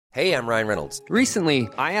Hey, I'm Ryan Reynolds. Recently,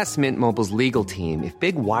 I asked Mint Mobile's legal team if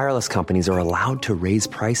big wireless companies are allowed to raise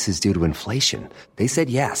prices due to inflation. They said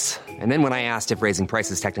yes. And then when I asked if raising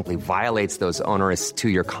prices technically violates those onerous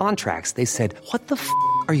two-year contracts, they said, "What the f***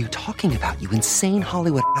 are you talking about, you insane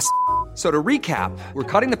Hollywood ass?" So to recap, we're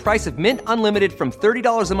cutting the price of Mint Unlimited from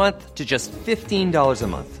 $30 a month to just $15 a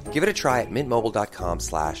month. Give it a try at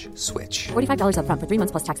mintmobile.com/switch. $45 up front for 3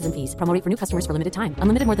 months plus taxes and fees. Promo rate for new customers for limited time.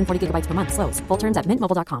 Unlimited more than 40 gigabytes per month. Slows full terms at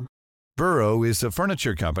mintmobile.com. Burrow is a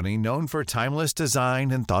furniture company known for timeless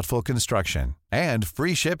design and thoughtful construction and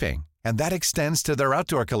free shipping, and that extends to their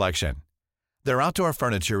outdoor collection. Their outdoor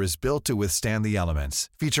furniture is built to withstand the elements,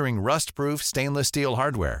 featuring rust-proof stainless steel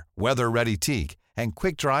hardware, weather-ready teak, and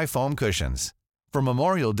quick-dry foam cushions. For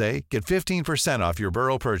Memorial Day, get 15% off your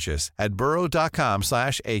Burrow purchase at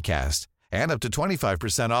burrow.com/acast and up to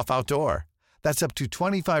 25% off outdoor. That's up to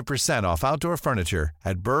 25% off outdoor furniture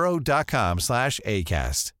at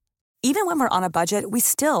burrow.com/acast. Even when we're on a budget, we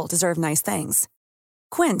still deserve nice things.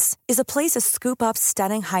 Quince is a place to scoop up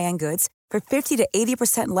stunning high-end goods for 50 to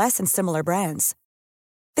 80% less than similar brands.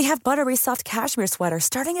 They have buttery soft cashmere sweaters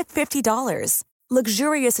starting at $50,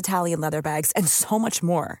 luxurious Italian leather bags, and so much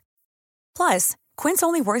more. Plus, Quince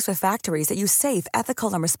only works with factories that use safe,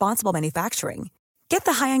 ethical, and responsible manufacturing. Get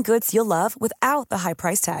the high-end goods you'll love without the high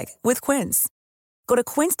price tag with Quince. Go to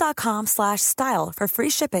quince.com/style for free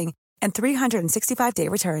shipping and 365-day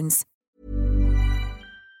returns.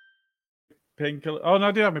 Painkiller. Oh, no,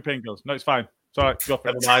 I did have my painkillers. No, it's fine. It's all right. Go for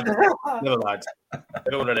it. Never mind.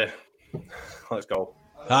 Get ready. Let's go.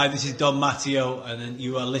 Hi, this is Don Matteo, and then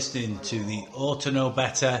you are listening to the Ought to Know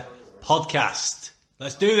Better podcast.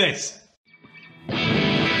 Let's do this.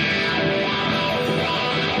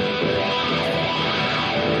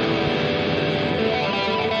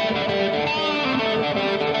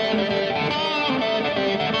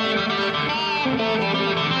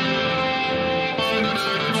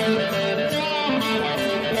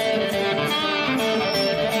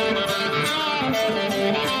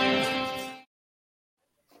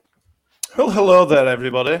 Well, hello there,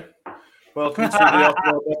 everybody. Welcome to the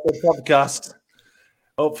Upload podcast.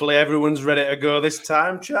 Hopefully, everyone's ready to go this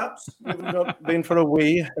time, chaps. We've been for a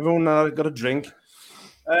wee. Everyone got a drink.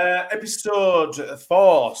 Episode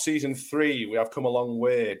 4, season 3. We have come a long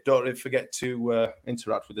way. Don't forget to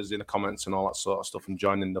interact with us in the comments and all that sort of stuff and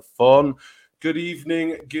join in the fun. Good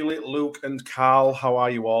evening, Gillet, Luke, and Carl. How are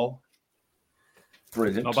you all?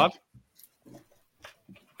 Brilliant. Not bad.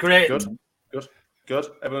 Great. Good.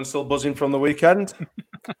 Everyone's still buzzing from the weekend?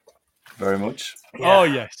 Very much. Yeah. Oh,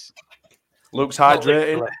 yes. Luke's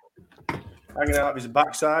hydrating. Hanging out of his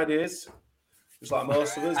backside, he is. Just like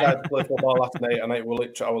most of us. I had to play football last night, and I was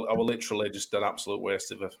literally just an absolute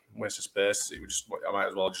waste of space. I might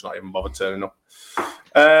as well just not even bother turning up.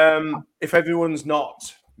 If everyone's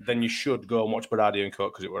not, then you should go and watch Baradi and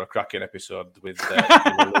Coke because it were a cracking episode with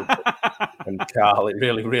and Carl. It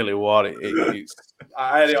really, really was.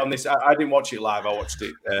 I had it on this. I didn't watch it live. I watched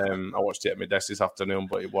it at my desk this afternoon.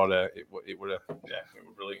 But it was a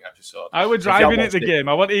brilliant episode. I was driving at the game.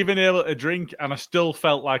 I wasn't even able to drink, and I still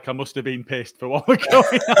felt like I must have been pissed for what was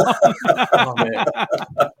going on. Oh, mate.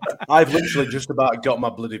 I've literally just about got my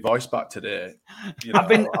bloody voice back today. You know,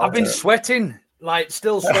 I've been sweating,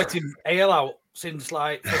 still sweating ale out since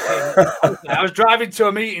I was driving to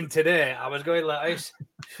a meeting today. I was going like this.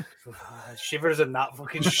 Shivers and that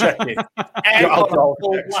fucking shaking. Full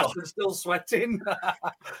blast and still sweating.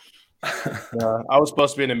 I was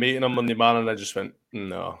supposed to be in a meeting on Monday morning, and I just went,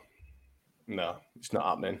 no, it's not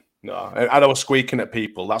happening. No, and I was squeaking at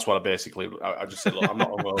people. That's what I just said, look, I'm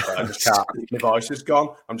not hungover. I just can't. My voice is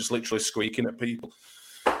gone. I'm just literally squeaking at people.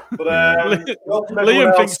 But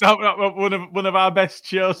Liam thinks that one of our best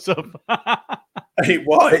shows.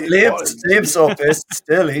 Liam's so pissed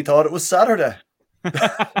still. He thought it was Saturday.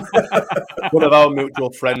 One of our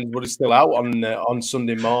mutual friends was still out on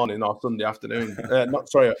Sunday morning or Sunday afternoon.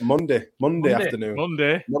 Monday afternoon.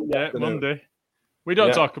 Monday. We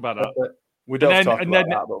don't talk about that. We don't talk about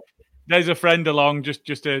that. Though. There's a friend along.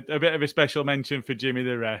 Just a bit of a special mention for Jimmy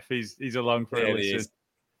the ref. He's along for a listen.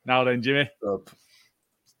 Now then, Jimmy.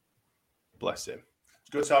 Bless him.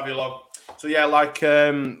 It's good to have you along. So yeah,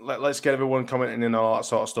 let's get everyone commenting and all that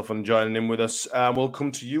sort of stuff and joining in with us. We'll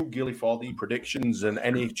come to you, Gilly, for the predictions and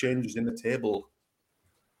any changes in the table.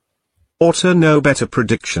 Ought to know better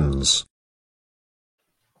predictions.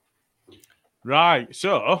 Right.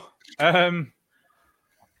 So,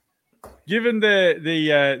 given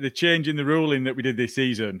the change in the ruling that we did this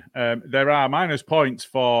season, there are minus points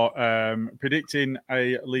for predicting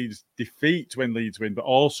a Leeds defeat when Leeds win, but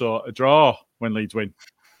also a draw when Leeds win.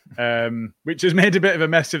 which has made a bit of a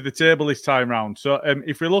mess of the table this time round. So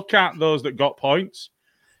if we look at those that got points,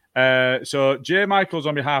 so Jay Michaels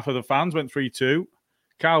on behalf of the fans went 3-2.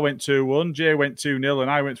 Carl went 2-1. Jay went 2-0,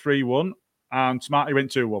 and I went 3-1. And Smarty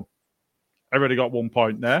went 2-1. Everybody got 1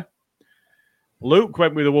 point there. Luke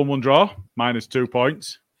went with a 1-1 draw, -2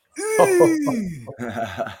 points.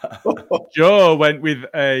 Joe went with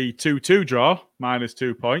a 2-2 draw,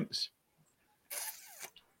 -2 points.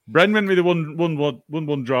 Bren went with a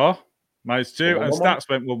 1-1 draw, -2, and Stats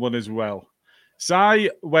went 1-1 as well. Sai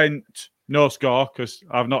went no score because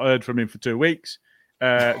I've not heard from him for 2 weeks.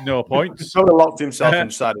 No points. He's probably locked himself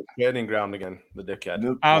inside the training ground again, the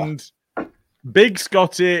dickhead. And Big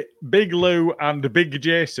Scotty, Big Lou, and Big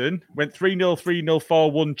Jason went 3-0, 3-0,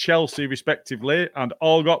 4-1 Chelsea, respectively, and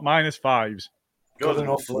all got -5s. Good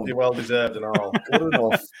enough. Bloody well deserved and all. Good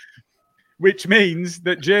enough. Which means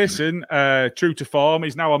that Jason, true to form,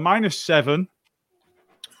 is now a -7.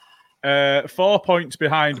 4 points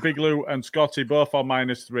behind Big Lou and Scotty, both on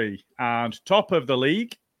 -3. And top of the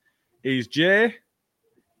league is Jay.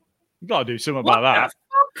 You've got to do something about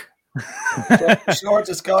that. Short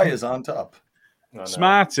the Sky is on top.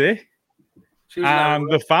 Smarty and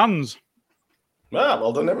the fans.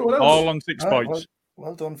 Well done, everyone else. All on 6 points.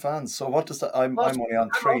 Well done, fans. So what does that? I'm only on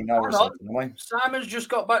 3 now or something, am I? Simon's just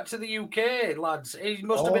got back to the UK, lads. He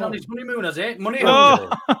must have been on his honeymoon, has it?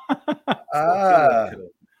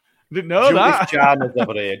 Didn't know that. Chalmers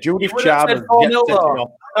over here. Judith Chalmers.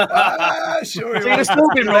 Sure. So you'd still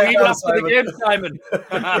been wrong even after the game, Simon.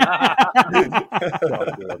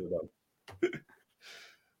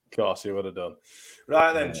 Of course, you would have done.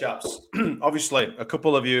 Right then, chaps. Obviously, a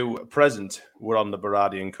couple of you present were on the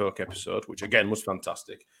Berardi and Coke episode, which again was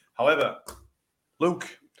fantastic. However,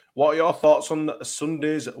 Luke, what are your thoughts on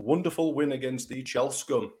Sunday's wonderful win against the Chelsea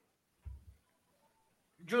scum?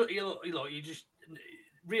 You just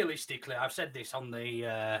realistically, I've said this on the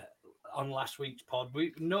on last week's pod.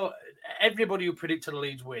 Everybody who predicted the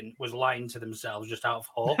Leeds win was lying to themselves just out of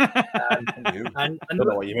hope. And I don't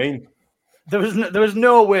know what you mean. There was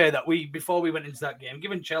no way that before we went into that game,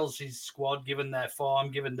 given Chelsea's squad, given their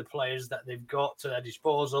form, given the players that they've got to their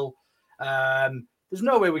disposal, there's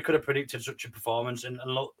no way we could have predicted such a performance. And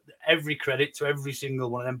look, every credit to every single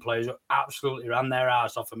one of them players who absolutely ran their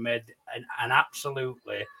arse off and made an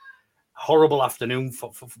absolutely horrible afternoon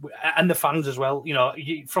and the fans as well. You know,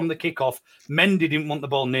 from the kickoff, Mendy didn't want the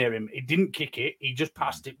ball near him. He didn't kick it. He just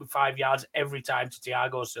passed it with 5 yards every time to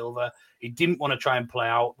Thiago Silva. He didn't want to try and play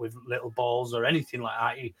out with little balls or anything like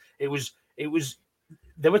that.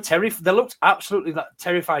 They were terrified. They looked absolutely like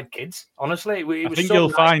terrified kids. Honestly, I think you'll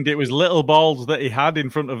find it was little balls that he had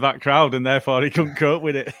in front of that crowd, and therefore he couldn't cope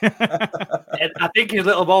with it. I think his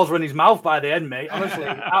little balls were in his mouth by the end, mate. Honestly, he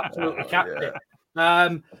absolutely capped it.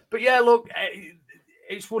 But yeah, look,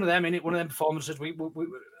 it's one of them, innit? One of them performances.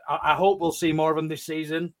 I hope we'll see more of them this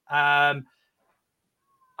season.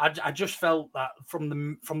 I just felt that from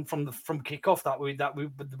kickoff that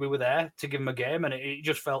we were there to give them a game, and it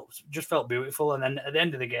just felt beautiful. And then at the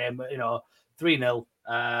end of the game, 3-0.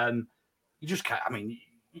 You just can't. I mean,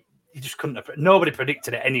 you just couldn't have. Nobody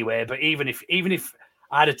predicted it anyway. But even if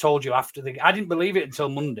I'd have told you after I didn't believe it until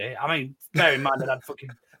Monday. I mean, bear in mind that I'd fucking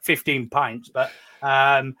 15 pints, but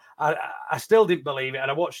I still didn't believe it. And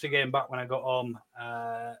I watched the game back when I got home,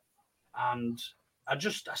 and I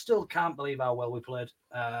still can't believe how well we played.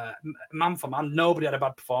 Man for man, nobody had a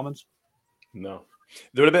bad performance. No.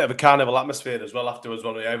 There was a bit of a carnival atmosphere as well afterwards.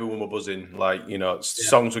 Everyone were buzzing.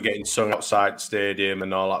 Songs were getting sung outside the stadium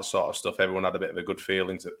and all that sort of stuff. Everyone had a bit of a good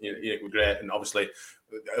feeling. It was great. And obviously,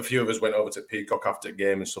 a few of us went over to Peacock after the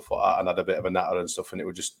game and stuff like that and had a bit of a natter and stuff. And it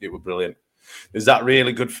was brilliant. There's that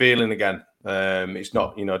really good feeling again. It's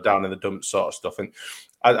not, down in the dumps sort of stuff. And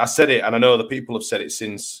I said it, and I know the people have said it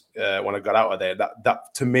since when I got out of there.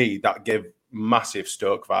 That to me, that gave massive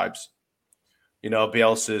Stoke vibes.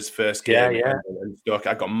 Bielsa's first game and Stoke.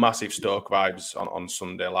 I got massive Stoke vibes on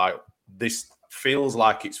Sunday. Like, this feels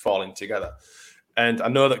like it's falling together. And I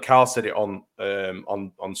know that Carl said it on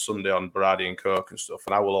Sunday on Berardi and Coke and stuff,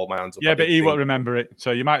 and I will hold my hands up. Yeah, but he won't remember it, so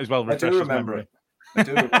you might as well refresh his memory. I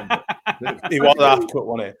do remember it. He was half-cut,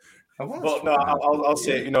 wasn't he? But no, I'll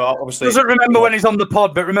say, obviously... Doesn't remember when he's on the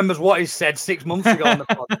pod, but remembers what he said 6 months ago on the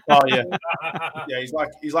pod. Oh, yeah. Yeah, he's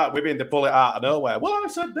like we're being to pull it out of nowhere. Well, I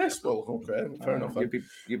said this. Well, okay, fair enough.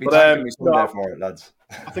 You'd be taking me somewhere for it, lads.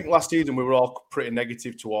 I think last season we were all pretty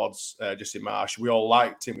negative towards Jesse Marsh. We all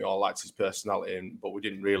liked him. We all liked his personality, but we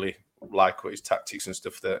didn't really like his tactics and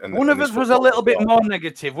stuff. One of us was a little bit more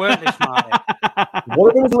negative, weren't they, Smarty? One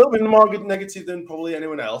of them was a little bit more negative than probably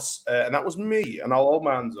anyone else, and that was me. And I'll hold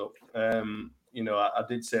my hands up. I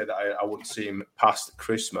did say that I wouldn't see him past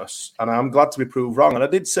Christmas, and I'm glad to be proved wrong. And I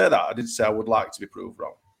did say that. I did say I would like to be proved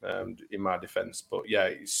wrong in my defence. But yeah,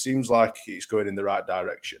 it seems like it's going in the right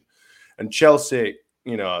direction. And Chelsea,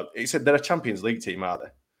 he said they're a Champions League team, aren't they?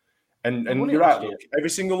 And you're right,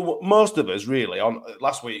 look, most of us really on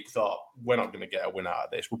last week thought we're not going to get a win out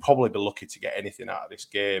of this. We'll probably be lucky to get anything out of this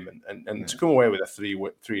game, and to come away with a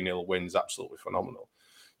 3-0 win is absolutely phenomenal.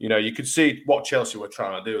 You could see what Chelsea were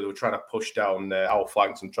trying to do. They were trying to push down our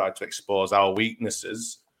flanks and try to expose our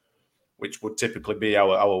weaknesses, which would typically be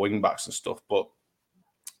our wing backs and stuff. But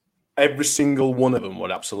every single one of them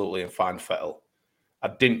were absolutely in fine fettle. I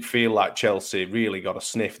didn't feel like Chelsea really got a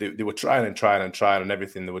sniff. They were trying, and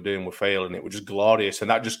everything they were doing were failing. It was just glorious, and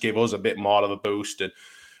that just gave us a bit more of a boost. And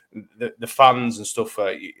the fans and stuff.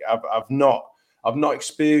 I've not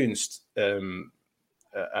experienced an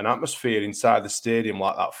atmosphere inside the stadium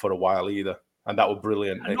like that for a while either, and that was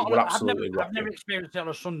brilliant. I've never experienced it on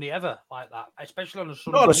a Sunday ever like that, especially on a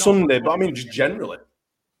Sunday. Not on a Sunday, but I mean just generally.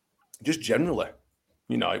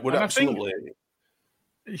 It would absolutely.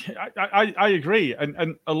 I agree,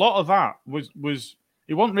 and a lot of that was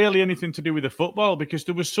it wasn't really anything to do with the football, because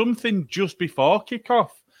there was something just before kickoff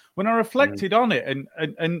when I reflected on it, and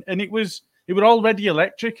it was already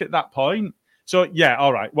electric at that point. So yeah,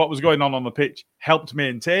 all right, what was going on the pitch helped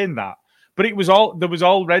maintain that, but there was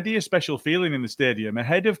already a special feeling in the stadium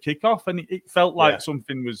ahead of kickoff, and it felt like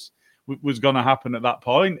something was going to happen at that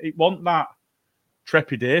point. It wasn't that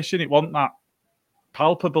trepidation, it wasn't that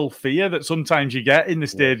palpable fear that sometimes you get in the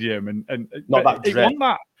stadium, and not that dread.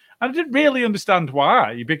 That. And I didn't really understand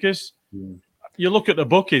why, because you look at the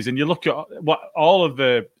bookies and you look at what all of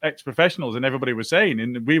the ex-professionals and everybody was saying,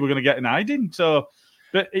 and we were going to get an hiding. So,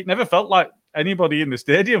 but it never felt like anybody in the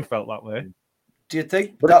stadium felt that way. Do you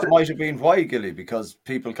think that might have been why, Gilly? Because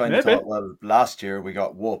people kind of thought, well, last year we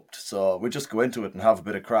got whooped, so we just go into it and have a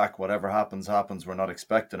bit of crack. Whatever happens. We're not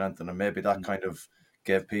expecting anything, and maybe that kind of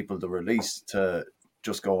gave people the release to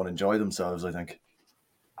just go and enjoy themselves, I think.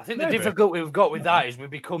 I think the difficulty we've got with that is we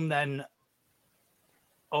become then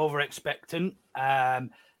over-expectant.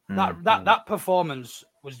 That performance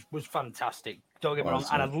was fantastic. Don't get me wrong,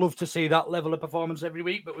 and I'd love to see that level of performance every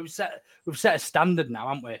week. But we've set a standard now,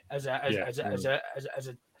 haven't we? As a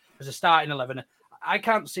starting 11, I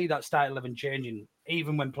can't see that starting 11 changing,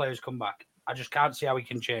 even when players come back. I just can't see how we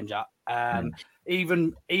can change that.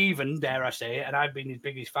 Even dare I say it, and I've been his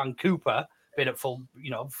biggest fan, Cooper, been at full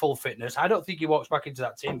fitness. I don't think he walks back into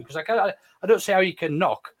that team, because I don't see how you can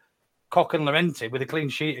knock Koch and Llorente with a clean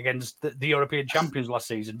sheet against the European champions last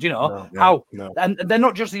season. Do you know how? No. And they're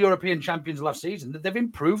not just the European champions last season. They've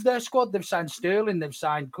improved their squad. They've signed Sterling. They've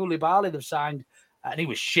signed Koulibaly. They've signed, and he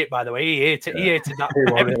was shit, by the way. He hated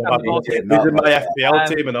that. He's in my FPL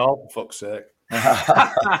team and all, for fuck's sake.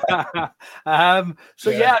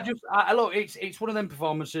 Look, it's one of them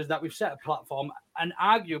performances that we've set a platform, and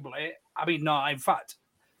arguably, in fact,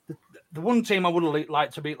 the one team I would have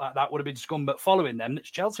liked to beat like that would have been Scum, but following them,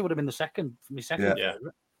 Chelsea would have been the second for me.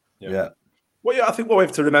 Yeah. Well, I think what we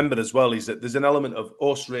have to remember as well is that there's an element of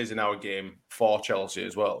us raising our game for Chelsea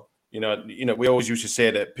as well. We always used to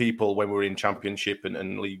say that people, when we were in Championship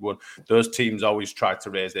and League One, those teams always tried to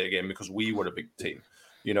raise their game because we were a big team.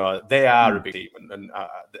 They are a big team, and I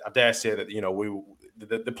dare say that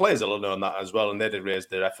the players will have known that as well, and they'd have raised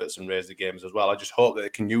their efforts and raised the games as well. I just hope that they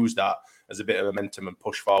can use that as a bit of momentum and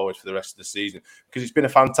push forward for the rest of the season, because it's been a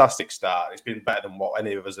fantastic start. It's been better than what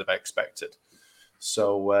any of us have expected.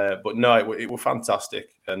 So, but no, it was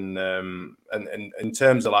fantastic, and in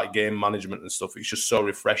terms of like game management and stuff, it's just so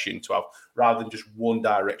refreshing to have, rather than just one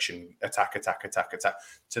direction, attack,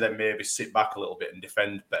 to then maybe sit back a little bit and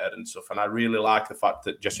defend better and stuff. And I really like the fact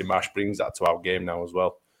that Jesse Marsh brings that to our game now as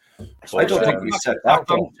well. I don't think we set back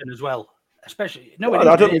as well. Especially,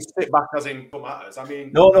 I don't mean sit back as in come at us. I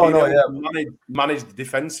mean, managed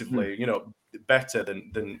defensively, better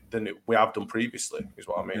than we have done previously, is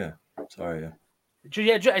what I mean. Yeah, sorry,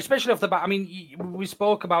 Yeah, especially off the bat. I mean, we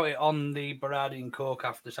spoke about it on the Berardi and Coke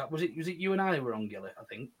after. Was it you and I who were on, Gilly? I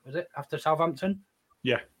think, was it after Southampton?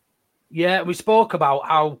 Yeah. We spoke about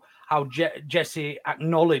how Jesse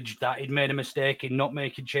acknowledged that he'd made a mistake in not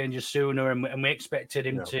making changes sooner, and we expected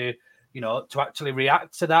him to actually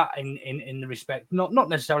react to that in the respect, not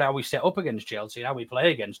necessarily how we set up against Chelsea, how we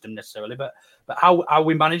play against them necessarily, but how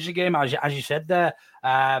we manage the game, as you said there.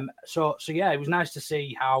 So yeah, it was nice to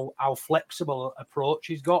see how flexible approach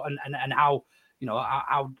he's got, and how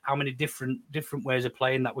how many different ways of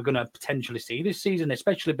playing that we're going to potentially see this season,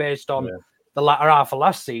 especially based on the latter half of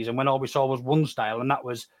last season, when all we saw was one style, and that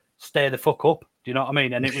was stay the fuck up. Do you know what I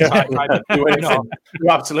mean? And it was do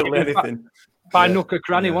absolutely anything. by nook or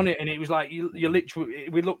cranny, wasn't it? And it was like you literally,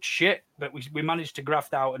 we looked shit, but we managed to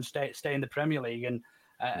graft out and stay in the Premier League. And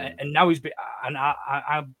now he's been, and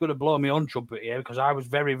I'm going to blow my own trumpet here because I was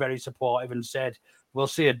very, very supportive and said we'll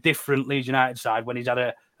see a different Leeds United side when he's had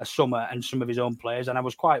a summer and some of his own players. And I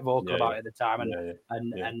was quite vocal about it at the time.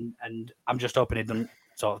 And I'm just hoping he doesn't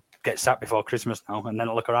sort of get sacked before Christmas now, and then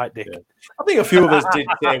it'll look all right, Dick. Yeah. I think a few of us did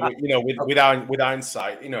say, with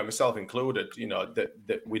hindsight, myself included,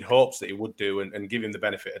 that we'd hopes that he would do and give him the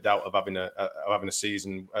benefit of doubt of having a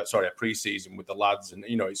season, a pre-season with the lads, and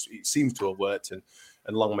it seems to have worked, and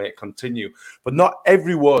long may it continue. But not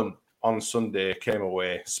everyone on Sunday came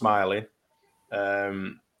away smiling.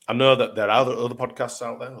 I know that there are other podcasts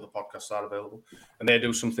out there, other podcasts are available, and they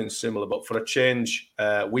do something similar. But for a change,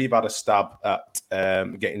 we've had a stab at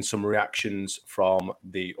getting some reactions from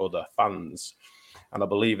the other fans. And I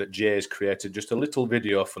believe that Jay's created just a little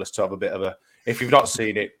video for us to have a bit of a, if you've not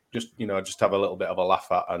seen it, just have a little bit of a laugh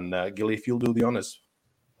at. And Gilly, if you'll do the honours.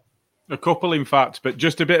 A couple, in fact, but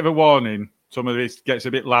just a bit of a warning. Some of this gets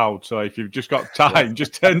a bit loud, so if you've just got time,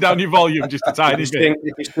 just turn down your volume just a tiny bit.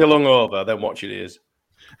 If you're still hungover, then watch your ears.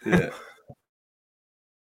 Yeah.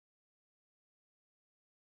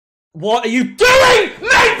 What are you doing,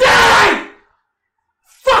 Mayday?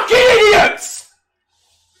 Fucking idiots!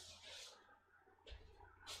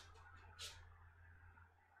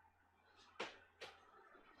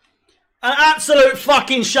 An absolute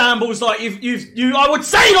fucking shambles, like you. I would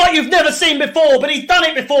say like you've never seen before, but he's done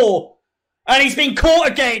it before, and he's been caught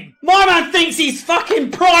again. My man thinks he's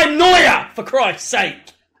fucking prime Neuer, for Christ's sake.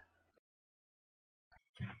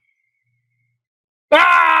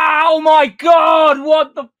 Ah, oh my God,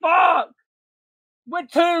 what the fuck? We're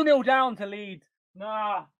 2-0 down to Leeds.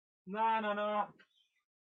 Nah.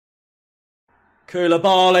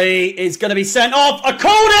 Koulibaly is going to be sent off. I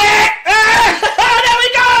called it! There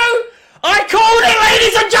we go! I called it,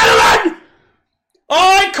 ladies and gentlemen!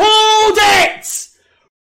 I called it!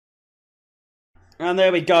 And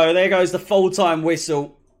there we go. There goes the full-time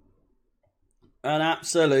whistle. An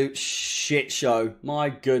absolute shit show. My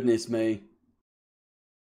goodness me.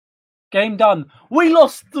 Game done. We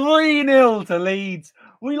lost 3-0 to Leeds.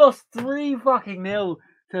 We lost 3-0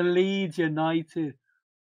 to Leeds United.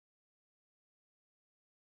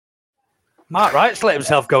 Mark Wright's let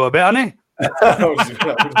himself go a bit, hasn't he?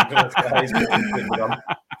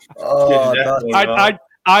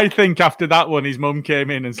 I think after that one, his mum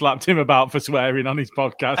came in and slapped him about for swearing on his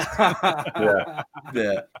podcast.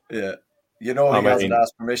 Yeah. He hasn't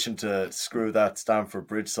asked permission to screw that Stamford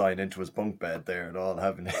Bridge sign into his bunk bed there and all,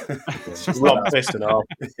 haven't he? Not pissed and all.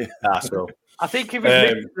 I think if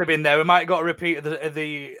he'd been there, we might have got a repeat of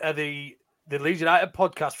the Leeds United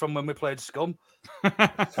podcast from when we played Scum.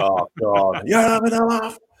 Oh, God. You're having a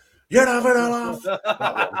laugh. You're having a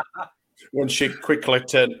laugh. When she quickly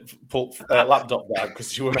pulled laptop down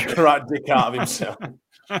because she was making a right dick out of himself.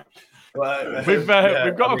 We've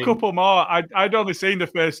got a couple more. I'd only seen the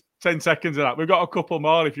first 10 seconds of that. We've got a couple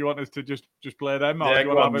more if you want us to just play them. Fuck it.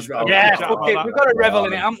 We've got to revel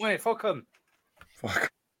in it, haven't we? Fuck them.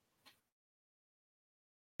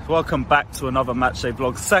 Welcome back to another Matchday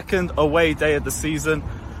Vlog. Second away day of the season.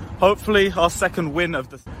 Hopefully our second win of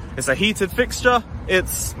the... It's a heated fixture.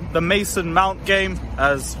 It's the Mason Mount game,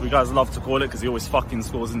 as we guys love to call it, because he always fucking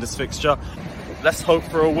scores in this fixture. Let's hope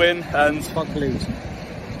for a win and... Fuck Leeds.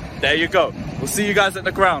 There you go. We'll see you guys at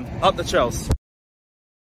the ground. Up the Chelsea.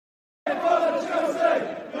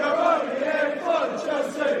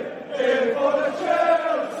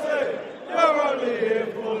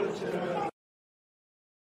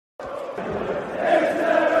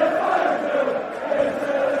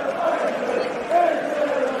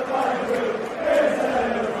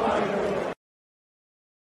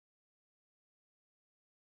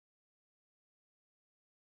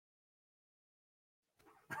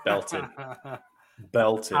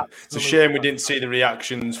 Belting. It's a shame we didn't see the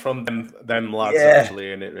reactions from them lads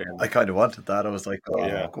actually in it. Really. I kind of wanted that. I was like, go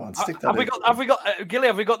on, stick that. Have we got Gilly?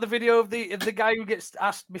 Have we got the video of the guy who gets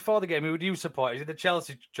asked before the game who would you support? Is it the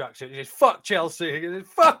Chelsea tracksuit? He says, "Fuck Chelsea." He says,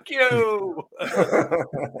 "Fuck you."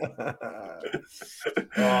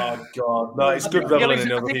 Oh God, no, it's good.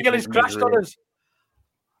 I think Gilly's crashed on us.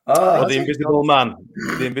 The Invisible Man.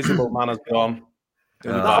 The Invisible Man has gone.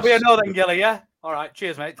 That'll be a no then, Gilly. Yeah. All right,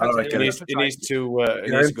 cheers, mate. All right, he needs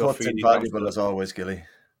to go invaluable as always, Gilly.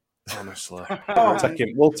 Honestly, we'll take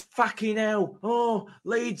him. Fucking hell! Oh,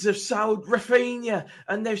 Leeds have sold Rafinha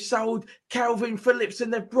and they've sold Calvin Phillips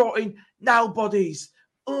and they've brought in nobodies.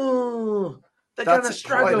 Oh, they're going to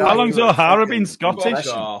struggle. How long's O'Hara been Scottish?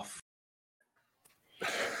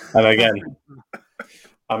 And again,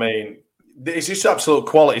 I mean, it's just absolute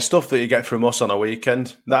quality stuff that you get from us on a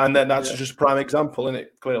weekend. That's just a prime example, isn't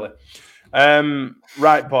it? Clearly.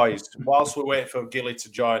 Right, boys. Whilst we wait for Gilly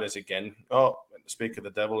to join us again. Oh, speak of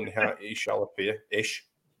the devil, and he shall appear. Ish.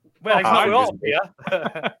 Well, he's not all here.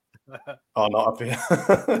 Oh, not up here.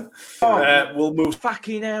 We'll move.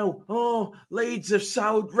 Fucking hell. Oh, Leeds have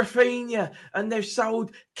sold Rafinha and they've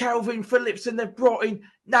sold Calvin Phillips and they've brought in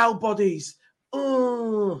nobodies.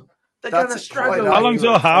 Oh, they're going to struggle. How long's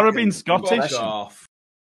O'Hara been Scottish?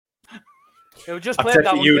 It was just I take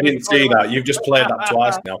it you didn't see that. You've just played that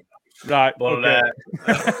twice now. Right. But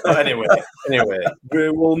anyway,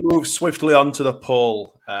 we'll move swiftly on to the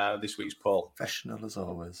poll. This week's poll. Professional as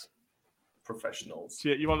always. Professionals.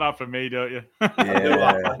 Shit, you want that from me, don't you? Yeah.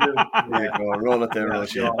 There you go. Roll it there,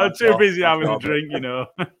 Roshi. I'm too busy having a drink, you know.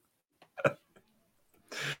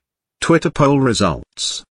 Twitter poll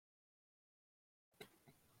results.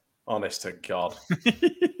 Honest to God.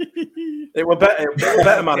 It were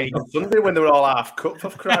better man on Sunday when they were all half cut, for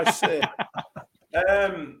Christ's sake.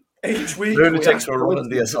 Each week, lunatics were running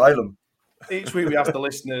the asylum. Each week, we ask the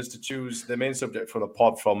listeners to choose the main subject for the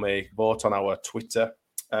pod from a vote on our Twitter.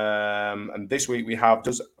 And this week we have: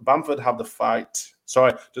 does Bamford have to fight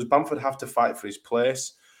for his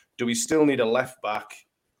place? Do we still need a left back?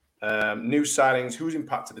 New signings: who's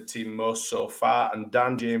impacted the team most so far? And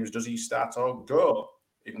Dan James, does he start or go?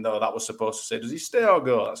 Even though that was supposed to say, does he stay or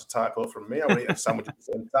go? That's a typo from me. I'll eat a sandwich at the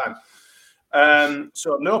same time.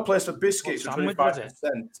 So no place for biscuits for 25%.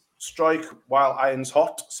 Strike while iron's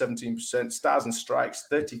hot, 17%. Stars and strikes,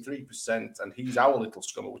 33%. And he's our little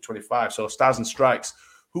scummer with 25%. So stars and strikes.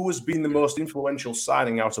 Who has been the most influential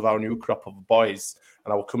signing out of our new crop of boys?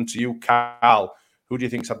 And I will come to you, Carl. Who do you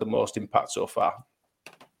think's had the most impact so far?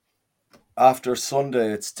 After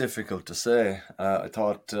Sunday, it's difficult to say. I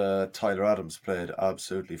thought Tyler Adams played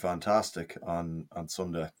absolutely fantastic on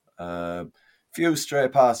Sunday. Few stray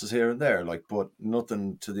passes here and there, but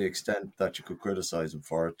nothing to the extent that you could criticise him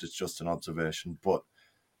for it. It's just an observation. But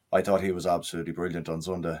I thought he was absolutely brilliant on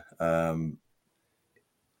Sunday.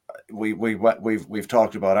 We've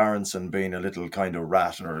talked about Aronson being a little kind of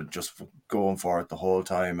rat or just going for it the whole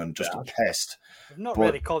time and just a pest. We've not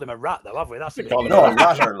really called him a rat, though, have we? That's a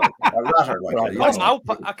ratter.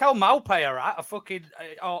 I call Maupay a rat, a fucking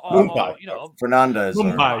or Fernandez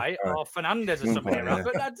or Fernandez or something. Yeah.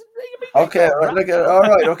 But okay, all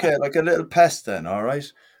right, okay, like a little pest then. All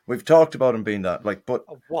right, we've talked about him being that. But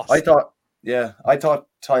I thought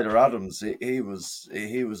Tyler Adams, he was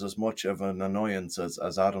as much of an annoyance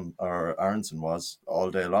as Adam or Aronson was all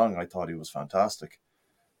day long. I thought he was fantastic.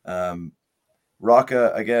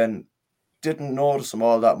 Rocca, again, didn't notice him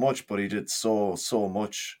all that much, but he did so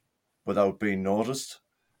much without being noticed.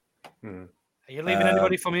 Are you leaving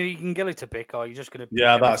anybody for me and Gilly to pick, or are you just going to?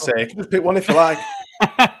 Yeah, that's it. You can just pick one if you like.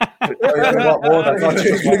 You're going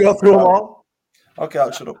to go through them all. Okay,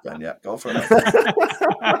 I'll shut up then. Yeah, go for it.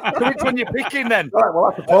 Which one you picking then? Right, well,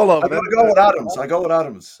 that's a poll over. I'm going to go with Adams. I go with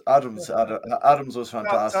Adams. Adams was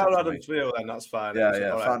fantastic. Tyler Adams for you then, that's fine. Yeah,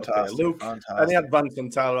 right, fantastic. Okay. Luke, fantastic. Any advance on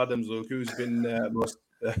Tyler Adams, Luke? Who's been most...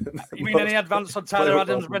 You mean any advance on Tyler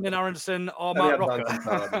Adams, Brendan Aronson, or Mark Rocker?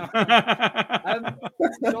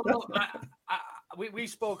 We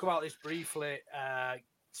spoke about this briefly,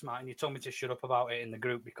 Smart, and you told me to shut up about it in the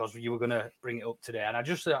group because you were going to bring it up today. And I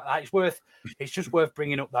just it's just worth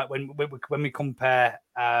bringing up that when we compare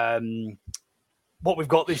what we've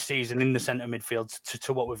got this season in the centre midfield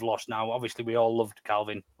to what we've lost now. Obviously, we all loved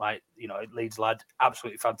Calvin, Leeds lad,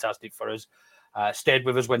 absolutely fantastic for us. Stayed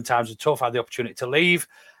with us when times were tough, had the opportunity to leave.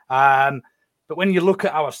 But when you look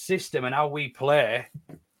at our system and how we play,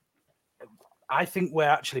 I think we're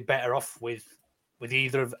actually better off with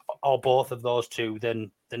either of or both of those two than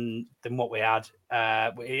what we had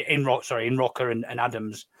in Rocker and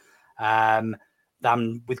Adams,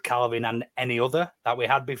 than with Calvin and any other that we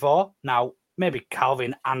had before. Now, maybe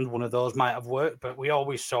Calvin and one of those might have worked, but we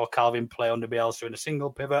always saw Calvin play under Bielsa in a single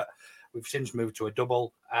pivot. We've since moved to a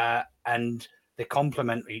double, and they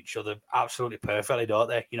complement each other absolutely perfectly, don't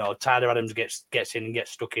they? Tyler Adams gets in and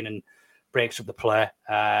gets stuck in and breaks up the play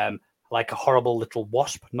like a horrible little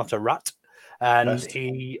wasp, not a rat. And Pest.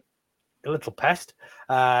 A little pest.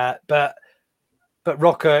 But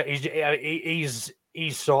Rocker, he's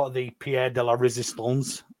sort of the Pierre de la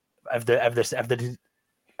Resistance of the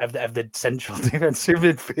central defensive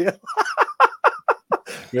midfield.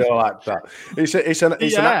 We all like that. It's an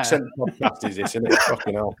accent podcast, is this? Isn't it?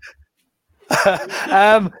 Fucking hell.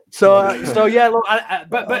 So yeah. Look,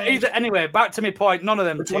 but anyway, back to my point. None of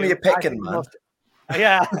them. Which one are you picking, man?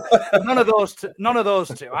 Yeah, none of those two.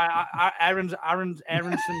 Aaronson's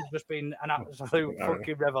just been an absolute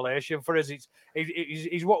fucking revelation for us.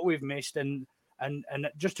 He's what we've missed, and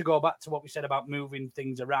just to go back to what we said about moving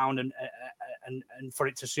things around and for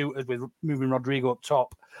it to suit us with moving Rodrigo up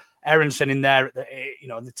top, Aaronson in there at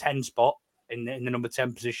the 10 spot in the number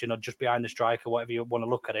 10 position or just behind the striker, whatever you want to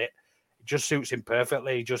look at it, it just suits him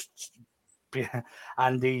perfectly.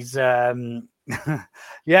 And he's he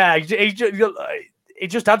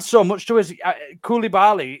just adds so much to us.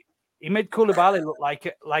 Koulibaly, he made Koulibaly look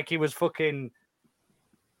like he was fucking,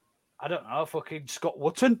 I don't know, fucking Scott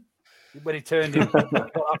Wootton when he turned in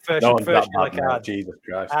that first yellow card. Jesus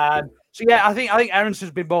Christ. So yeah, I think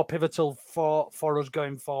Aaronson's been more pivotal for us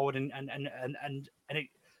going forward, and it,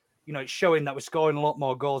 it's showing that we're scoring a lot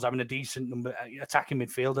more goals, having a decent number attacking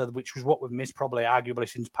midfielder, which was what we've missed probably arguably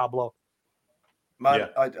since Pablo. Man,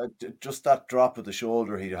 I just that drop of the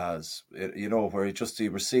shoulder he has, where he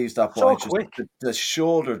receives that ball, the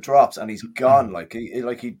shoulder drops and he's gone. Like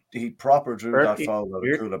he proper drew that foul out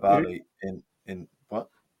of Koulibaly in what?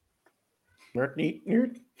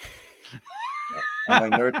 Nerd. Am I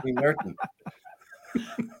nerdy?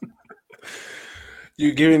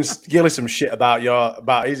 You giving Gilly some shit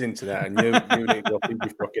about his internet, and you need to think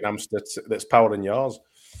your fucking hamster that's powering yours.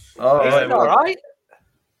 Oh, all right.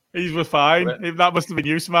 He's was fine. That must have been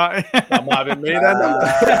you, Smarty. That might have been me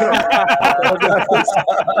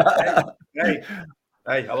then.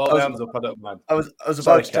 Hey, I'll hold my hands up. I don't mind. I was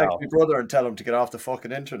about to text my brother and tell him to get off the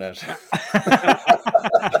fucking internet.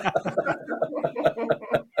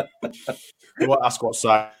 You won't ask what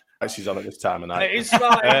site she's on at this time of night. It is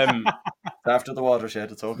fine. After the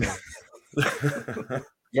watershed, it's okay.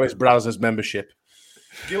 Got his browser's membership.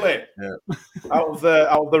 Gilly, out of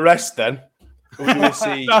the rest then.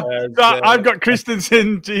 See, I've got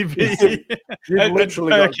Christensen, GB. You've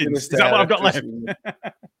literally got Is that what I've got left?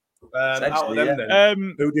 Out of them,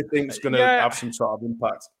 then, who do you think is going to have some sort of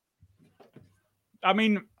impact? I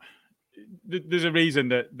mean, there's a reason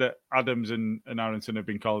that Adams and Aaronson have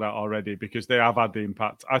been called out already, because they have had the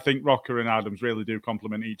impact. I think Rocker and Adams really do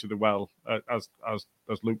complement each other well, as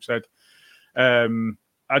Luke said. I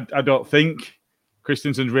don't think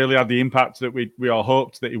Christensen's really had the impact that we all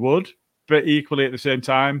hoped that he would. But equally, at the same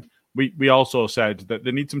time, we also said that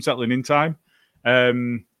they need some settling in time.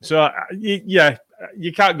 You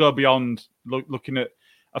can't go beyond looking at.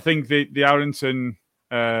 I think the Aaronson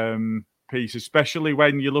piece, especially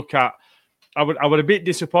when you look at. I was a bit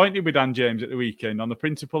disappointed with Dan James at the weekend on the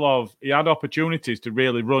principle of he had opportunities to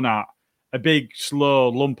really run at a big, slow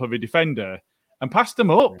lump of a defender and passed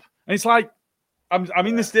them up. And it's like I'm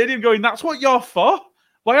in the stadium going, "That's what you're for.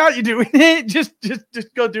 Why aren't you doing it? Just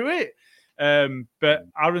go do it." But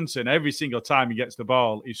Aaronson, every single time he gets the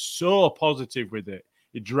ball, is so positive with it.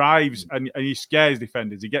 He drives and he scares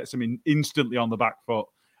defenders. He gets them instantly on the back foot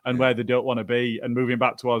and where they don't want to be and moving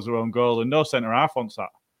back towards their own goal. And no centre half wants that.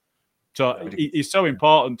 So he's so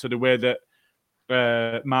important to the way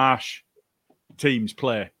that Marsh teams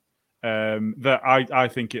play that I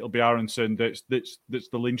think it'll be Aaronson that's the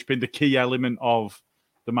linchpin, the key element of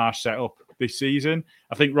the Marsh setup this season.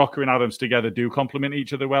 I think Rocker and Adams together do complement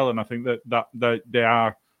each other well, and I think that they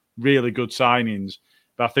are really good signings.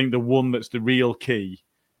 But I think the one that's the real key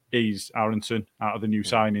is Aaronson out of the new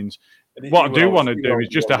signings. What I do want to do is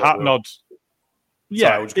just a hat nod.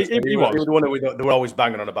 Yeah, he was the one that they were always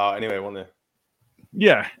banging on about anyway, weren't they?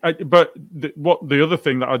 Yeah, but the other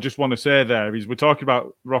thing that I just want to say there is we're talking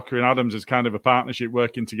about Rocker and Adams as kind of a partnership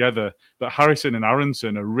working together, but Harrison and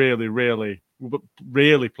Aaronson are really, really,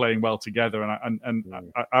 really playing well together, and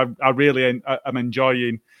I really am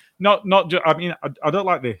enjoying. Not just. I mean, I don't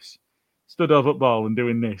like this stood over ball and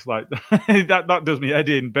doing this like that does me head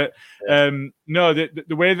in, but no,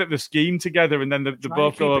 the way that the scheme together and then the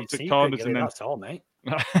both go up to corners and then that's all, mate.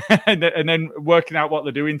 and then working out what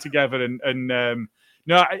they're doing together and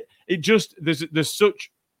no, it just there's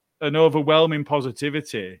such an overwhelming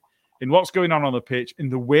positivity in what's going on the pitch, in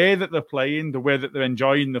the way that they're playing, the way that they're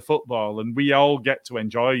enjoying the football, and we all get to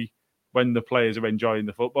enjoy when the players are enjoying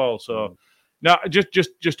the football. So no,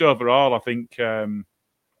 just overall,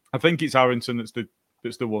 I think it's Aaronson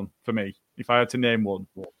that's the one for me, if I had to name one.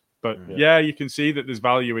 But yeah, you can see that there's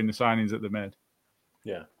value in the signings that they've made.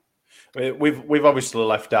 Yeah. I mean, we've obviously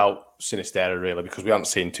left out Sinisterra really because we haven't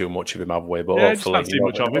seen too much of him, have we? But hopefully, haven't seen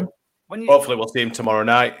much of him. Hopefully, we'll see him tomorrow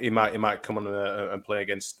night. He might come on and play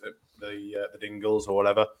against the Dingles or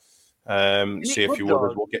whatever. See a few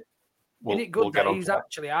others. Isn't it good that he's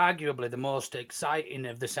actually arguably the most exciting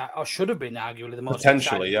of the or should have been arguably the most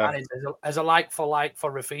potentially, exciting as a like for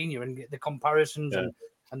Rafinha, and get the comparisons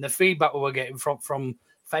and the feedback we were getting from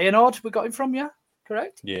Feyenoord. We got him from, yeah.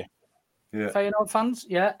 correct? Yeah. Feyenoord fans,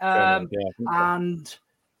 yeah. And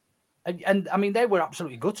I mean, they were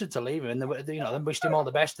absolutely gutted to leave him, and they wished him all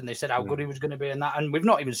the best, and they said how good he was going to be, and that. And we've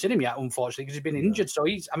not even seen him yet, unfortunately, because he's been injured. So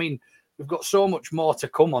we've got so much more to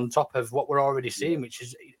come on top of what we're already seeing, which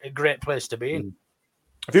is a great place to be in.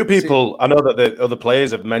 A few people, I know that the other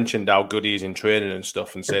players have mentioned how good he is in training and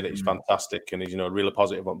stuff, and say that he's fantastic and he's really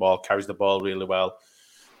positive on ball, carries the ball really well.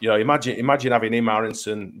 Imagine having him,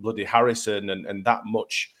 Aronson, bloody Harrison, and that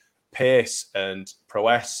much pace and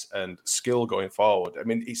prowess and skill going forward. I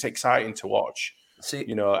mean, it's exciting to watch.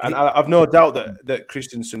 And I've no doubt that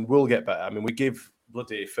Christensen will get better. I mean, we give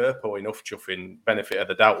bloody Firpo enough chuffing benefit of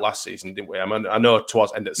the doubt last season, didn't we? I mean, I know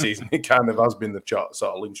towards the end of the season it kind of has been the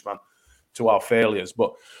sort of linchman to our failures,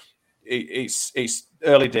 but it's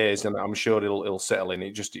early days, and I'm sure it'll settle in.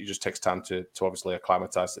 It just takes time to obviously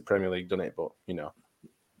acclimatise to the Premier League, doesn't it? But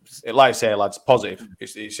like I say, lads, positive.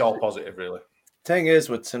 It's all positive, really. Thing is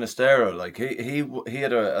with Sinisterra, like he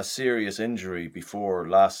had a serious injury before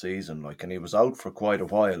last season, like, and he was out for quite a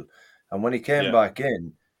while. And when he came back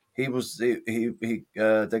in, they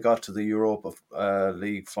got to the Europa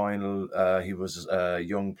League final. He was a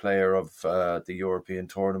young player of the European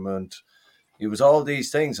tournament. He was all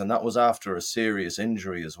these things, and that was after a serious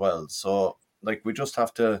injury as well. So, like, we just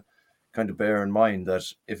have to kind of bear in mind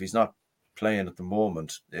that if he's not playing at the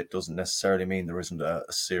moment, it doesn't necessarily mean there isn't a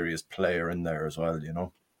serious player in there as well,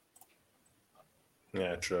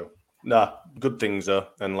 Yeah, true. Nah, good things though,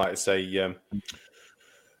 and like I say,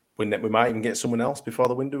 we might even get someone else before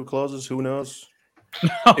the window closes. Who knows?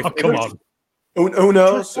 Come on. Who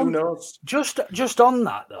knows? Who knows? Just on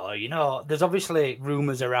that though, there's obviously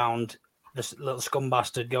rumours around this little scum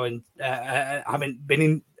bastard going, having been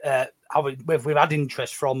in. We've had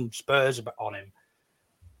interest from Spurs on him.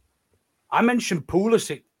 I mentioned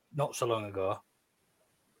Pulisic not so long ago.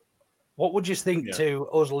 What would you think to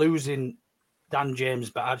us losing Dan James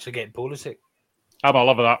but actually getting Pulisic? I'm all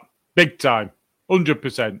over that. Big time.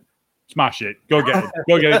 100%. Smash it. Go get it.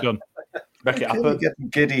 Go get it done. Make it happen. Getting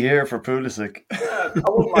giddy here for Pulisic. I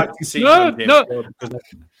wouldn't like to see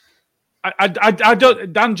I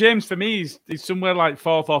don't. Dan James for me is somewhere like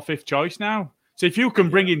 4th or 5th choice now. So if you can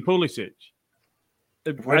bring in Pulisic,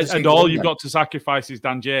 and all you've got to sacrifice is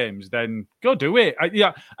Dan James, then go do it.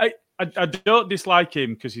 I don't dislike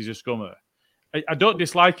him because he's a scummer. I don't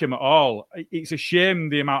dislike him at all. It's a shame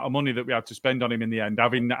the amount of money that we had to spend on him in the end,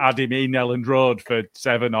 having had him in Elland Road for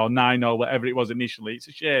 7 or 9 or whatever it was initially. It's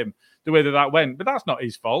a shame the way that went, but that's not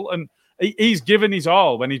his fault. And he's given his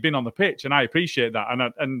all when he's been on the pitch, and I appreciate that.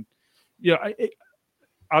 And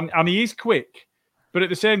he is quick, but at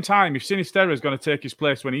the same time, if Sinisterra is going to take his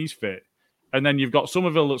place when he's fit, and then you've got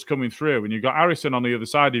Somerville that's coming through, and you've got Harrison on the other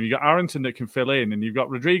side, and you've got Aronson that can fill in, and you've got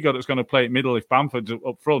Rodrigo that's going to play at middle if Bamford's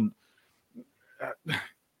up front.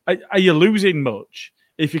 Are you losing much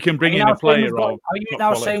if you can bring in a player? Are you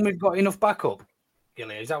now saying we've got enough backup,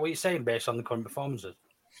 Gilly? Is that what you're saying based on the current performances?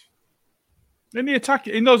 In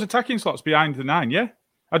those attacking slots behind the 9, yeah.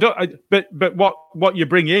 But what you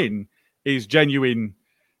bring in is genuine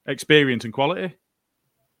experience and quality.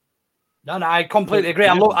 No, I completely agree.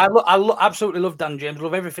 I absolutely love Dan James.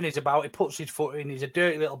 Love everything he's about. He puts his foot in. He's a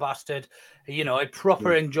dirty little bastard. He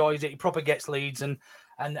proper enjoys it. He proper gets leads, and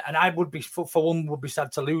I would be for one would be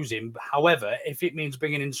sad to lose him. However, if it means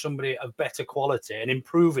bringing in somebody of better quality and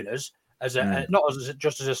improving us as not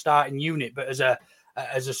just as a starting unit, but as a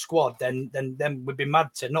squad, then we'd be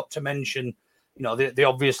mad to. Not to mention, the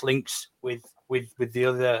obvious links with the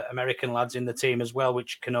other American lads in the team as well,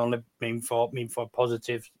 which can only mean for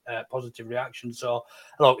positive reaction. So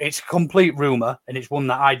look, it's a complete rumor, and it's one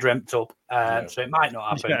that I dreamt up. So it might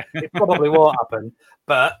not happen. Yeah. It probably won't happen,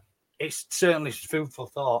 but it's certainly food for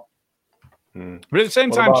thought. But at the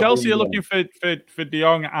same time, Chelsea are looking for De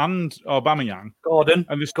Jong and Aubameyang, Gordon,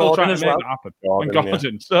 and they're still trying to make that happen.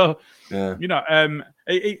 Gordon. So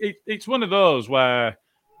it's one of those where.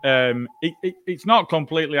 It's not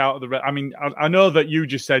completely out of the. I mean, I know that you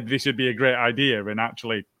just said this would be a great idea, and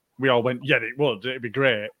actually, we all went, "Yeah, it would. It'd be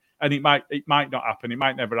great." And it might not happen. It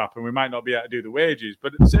might never happen. We might not be able to do the wages,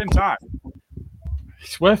 but at the same time,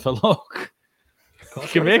 it's worth a look. You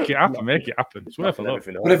can make it happen. Make it happen. It's worth a look.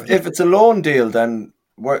 But if it's a loan deal, then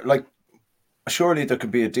surely there could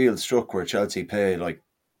be a deal struck where Chelsea pay like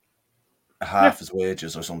half his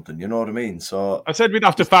wages or something. You know what I mean? So I said we'd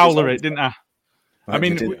have to Fowler it, didn't I? I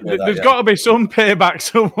mean, there's got to be some payback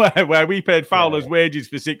somewhere where we paid Fowler's wages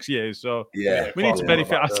for 6 years. So we need to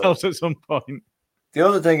benefit ourselves at some point. The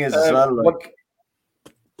other thing is as well,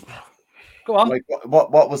 go on. Like,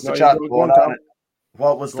 what was the chat going on?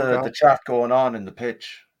 What was the chat going on in the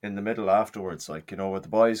pitch in the middle afterwards? Like, with the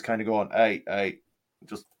boys kind of going, hey,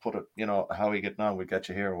 just put it, how are you getting on? We'll get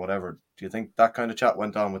you here or whatever. Do you think that kind of chat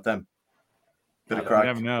went on with them? Bit of crack. You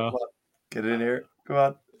never know. Get in here. Come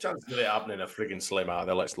on. Chances of it happening are frigging slim out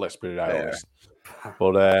there. Let's put it out. Yeah.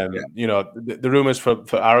 But the rumours for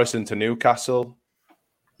Harrison to Newcastle.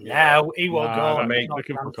 No, he won't go.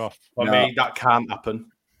 For me, that can't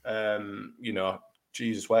happen.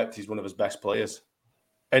 Jesus wept. He's one of his best players,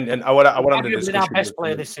 and I want to discuss our best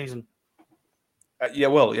player this season.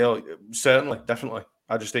 Certainly, definitely.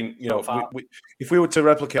 I just think, if we were to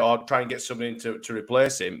replicate or try and get somebody to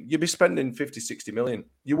replace him, you'd be spending 50, 60 million.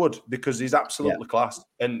 You would, because he's absolutely class.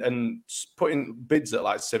 And putting bids at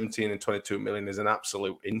like 17 and 22 million is an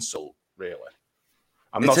absolute insult, really.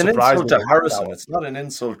 It's an insult to Harrison. It's not an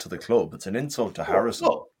insult to the club. It's an insult to Harrison.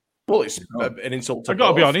 Well, it's an insult to I've got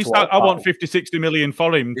to be honest. I want 50, 60 million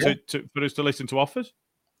for him for us to listen to offers.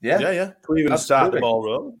 Yeah. Can we even start the ball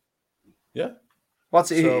rolling? Yeah.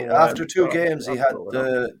 After 2 games, he had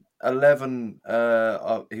 11.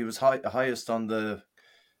 He was highest on the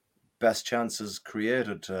best chances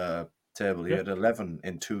created table. He had 11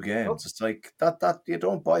 in 2 games. It's like that. You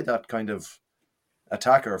don't buy that kind of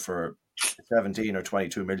attacker for 17 or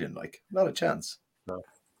 22 million. Like, not a chance.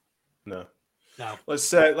 No. Let's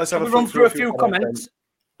have run through a few comments.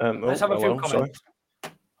 Let's have a few comments.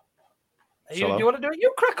 Do you want to do it?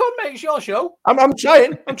 You crack on, mate. It's your show. I'm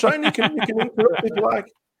trying. You can interrupt if you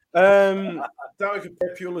like. That we could pay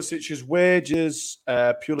Pulisic's wages.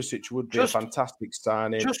 Pulisic would be a fantastic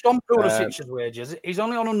signing. Just on Pulisic's wages, he's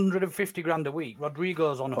only on 150 grand a week.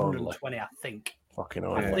 Rodrigo's on 120, I think. Fucking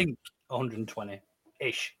I think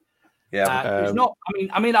 120-ish. Yeah, it's not.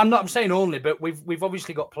 I'm saying only, but we've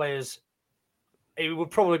obviously got players. He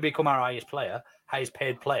would probably become our highest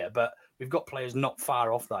paid player, but we've got players not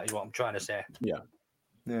far off that, is what I'm trying to say. Yeah.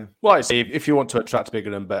 Well, I see, if you want to attract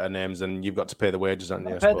bigger and better names, then you've got to pay the wages, haven't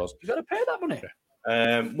you, I suppose? You've got to pay that money.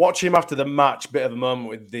 Watch him after the match, bit of a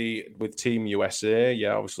moment with Team USA.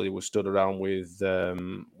 Yeah, obviously we stood around with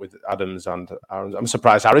Adams and Aaron. I'm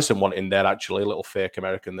surprised Harrison wasn't in there, actually, a little fake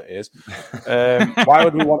American that he is. Why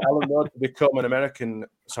would we want Alan Road to become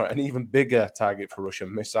an even bigger target for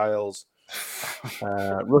Russian missiles?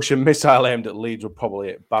 Russian missile aimed at Leeds would probably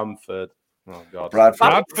hit Bamford. Oh God,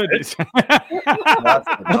 Bradford.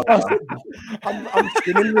 I'm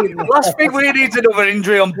skimming. Last thing we need is another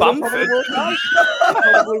injury on Bamford.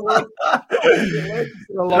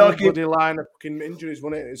 A long bloody line of fucking injuries,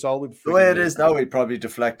 wasn't it? It's all with the way it is now. We'd probably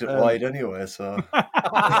deflect it wide anyway. So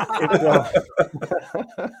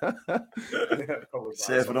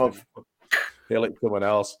safe enough. He'll hit someone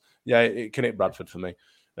else. Yeah, it can hit Bradford for me.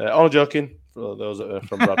 All joking for those that are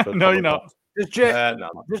from Bradford. No, you're not. Does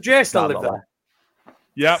Jay still live there?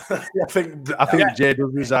 Yeah. I think Jay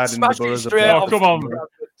does reside in the boroughs of Bradford. Come on.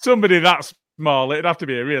 Somebody that small, it'd have to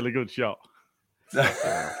be a really good shot. It'd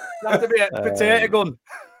have to be a potato gun.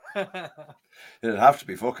 It'd have to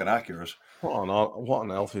be fucking accurate. What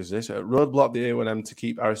on earth is this? Roadblock the A1M to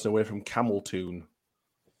keep Harrison away from Cameltoon.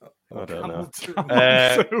 I don't know.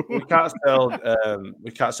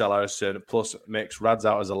 We can't sell Harrison. Plus, makes Rads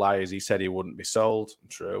out as a liar. He said he wouldn't be sold.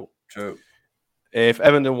 True. If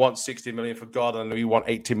Everton wants 60 million for Gordon and we want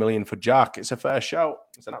 80 million for Jack, it's a fair shout.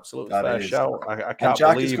 It's an absolute fair shout. I can't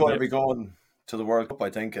Jack believe is going to be going to the World Cup, I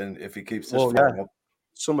think, and if he keeps this up.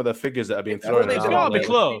 Some of the figures that have been thrown out. It's got to be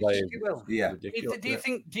close. Yeah. Do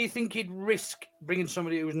you think he'd risk bringing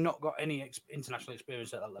somebody who's not got any international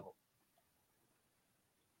experience at that level?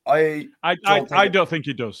 I don't think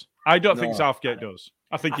he does. I don't think Southgate does.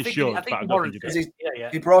 I think he should, but I don't think he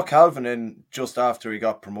does. He brought Calvin in just after he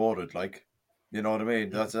got promoted. Like, you know what I mean?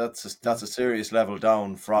 That's a serious level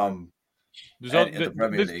down from the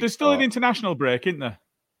Premier League. There's still an international break, isn't there?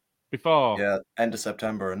 Before end of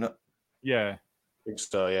September, isn't it? Yeah, I think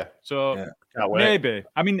so. Yeah. So maybe.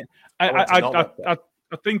 I mean, I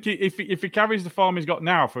think if he carries the form he's got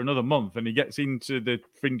now for another month and he gets into the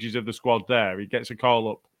fringes of the squad there, he gets a call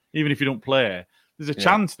up, even if he don't play. There's a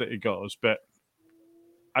chance that he goes, but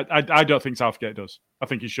I don't think Southgate does. I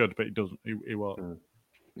think he should, but he doesn't. He won't.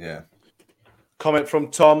 Yeah. Comment from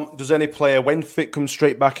Tom: does any player, when fit, come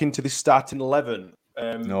straight back into the starting 11?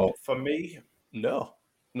 No. For me, no,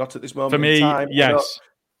 not at this moment. For me, in time. yes.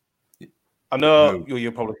 I know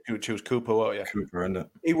you'll probably choose Cooper, won't you? Cooper, isn't it?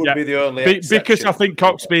 He would be the only exception. Because I think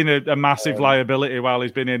Cox's been a massive liability while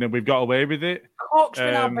he's been in, and we've got away with it. Cox's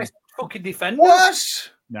been our best fucking defender. What?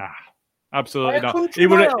 Nah, absolutely not.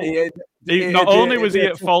 Not only was he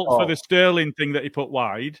at fault for the Sterling thing that he put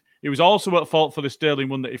wide, he was also at fault for the Sterling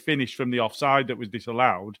one that he finished from the offside that was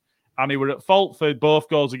disallowed, and he were at fault for both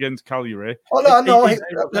goals against Cagliari. Oh no, he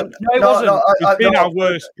wasn't. He's been our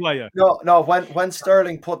worst player. No. When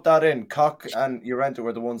Sterling put that in, Koch and Llorente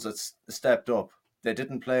were the ones that stepped up. They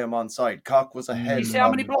didn't play him on side. Koch was ahead. You see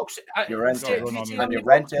how many blocks? Llorente.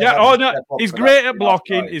 Yeah, oh no, he's great at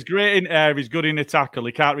blocking. He's great in air. He's good in the tackle.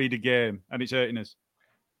 He can't read a game, and it's hurting us.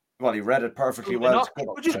 Well, he read it perfectly well.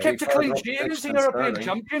 We just kept a clean sheet against the European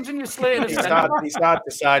champions, and you're slating us. It's hard to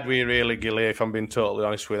decide with you, really, Gilly, if I'm being totally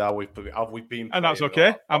honest with how we've been. And that's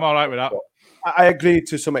okay. I'm all right with that. I agree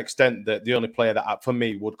to some extent that the only player that for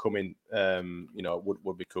me would come in,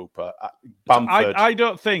 would be Cooper. Bamford. I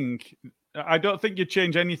don't think you'd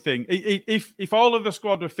change anything. If all of the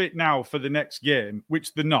squad were fit now for the next game,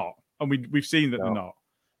 which they're not, and we've seen that they're not.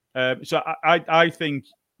 So I think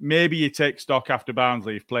maybe you take stock after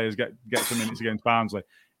Barnsley if players get some minutes against Barnsley.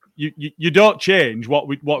 You don't change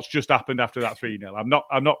what's just happened after that 3-0. I'm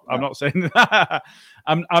not saying that.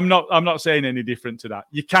 I'm not saying any different to that.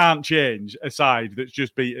 You can't change a side that's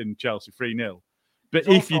just beaten Chelsea 3-0. But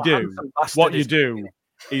if you do, what you do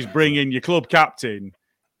is bring in your club captain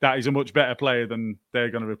that is a much better player than they're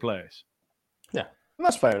going to replace. Yeah,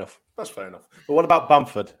 that's fair enough. But what about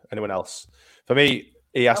Bamford? Anyone else? For me,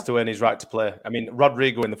 he has to earn his right to play. I mean,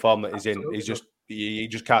 Rodrigo in the form that he's in, you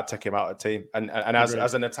just can't take him out of the team. And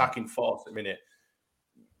as an attacking force at the minute,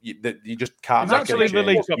 you just can't. He's actually the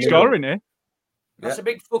league top scorer, isn't he? That's a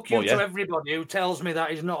big fuck you to everybody who tells me that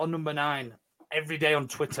he's not on number 9 every day on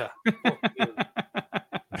Twitter.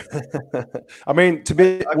 I mean,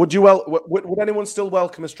 would anyone still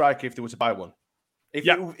welcome a striker if they were to buy one?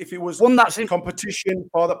 If it was one that's in competition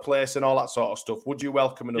for the place and all that sort of stuff, would you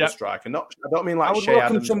welcome another striker? I don't mean like I would Shea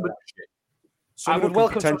welcome Adams. somebody. I would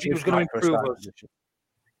welcome somebody who's going to improve us.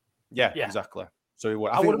 Yeah, exactly. So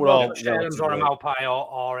I think we're all Shea Adams or a Maupai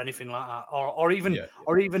or anything like that, or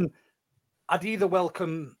even I'd either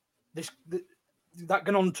welcome that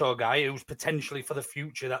Gnonto guy who's potentially for the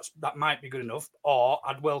future that might be good enough, or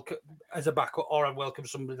I'd welcome as a backup, or I'd welcome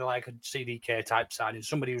somebody like a CDK type signing,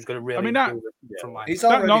 somebody who's going to really improve it from he's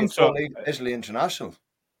already Italy international.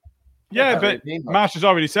 Yeah, but Marsh has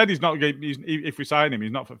already said he's not. If we sign him,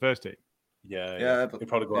 he's not for first team. Yeah, but he'll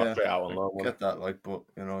probably go straight out on loan. Get that, but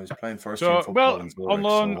he's playing first team football. On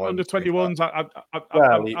loan, under 21s.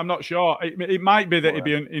 I'm not sure. It might be that he'd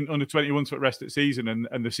be in under 21s for the rest of the season,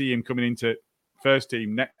 and they see him coming into first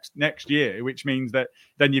team next year, which means that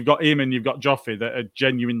then you've got him and you've got Joffe that are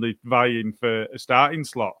genuinely vying for a starting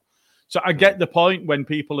slot. So I get the point when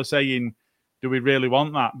people are saying, do we really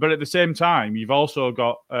want that? But at the same time, you've also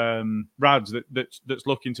got Rads that's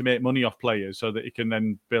looking to make money off players so that he can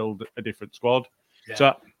then build a different squad. Yeah.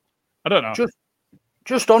 So I don't know.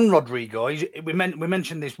 Just on Rodrigo, we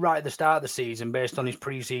mentioned this right at the start of the season, based on his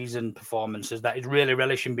pre-season performances, that he's really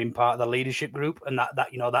relishing being part of the leadership group, and that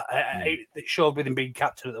it showed with him being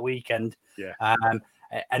captain at the weekend. Yeah.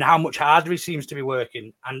 And how much harder he seems to be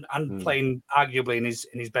working and playing arguably in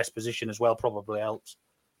his best position as well probably helps.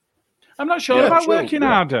 I'm not sure about working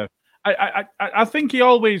harder. I think he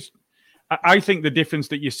always. I think the difference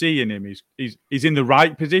that you see in him is he's in the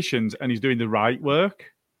right positions and he's doing the right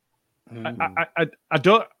work. I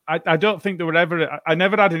don't think there were ever. I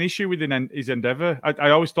never had an issue with his endeavour. I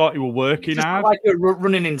always thought he was working hard. Like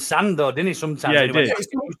running in sand, though, didn't he? Sometimes. Yeah, he did.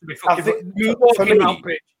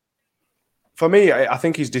 For me, I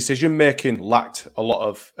think his decision making lacked a lot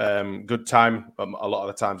of good time. A lot of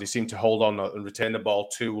the times, he seemed to hold on and retain the ball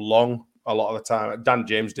too long. A lot of the time, Dan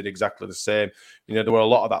James did exactly the same. There were a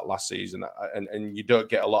lot of that last season, and you don't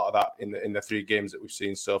get a lot of that in the 3 games that we've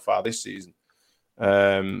seen so far this season. We've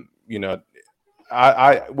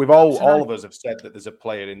all of us have said that there's a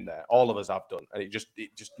player in there. All of us have done, and it just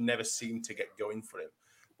never seemed to get going for him.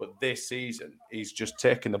 But this season, he's just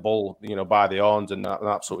taken the ball, by the horns and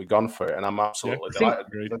absolutely gone for it. And I'm absolutely delighted.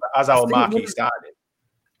 As our marquee started,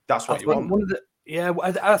 that's what you want.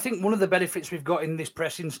 I think one of the benefits we've got in this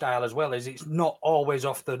pressing style as well is it's not always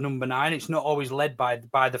off the number 9. It's not always led by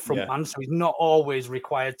the front man. So he's not always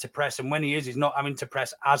required to press. And when he is, he's not having to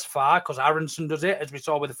press as far because Aronson does it, as we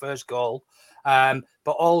saw with the first goal. But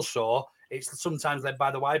also, it's sometimes led by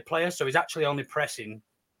the wide player. So he's actually only pressing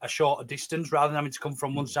a shorter distance rather than having to come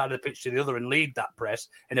from one side of the pitch to the other and lead that press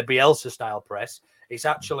in a Bielsa-style press. It's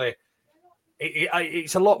actually...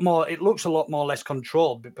 It's a lot more. It looks a lot more less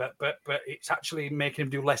controlled, but it's actually making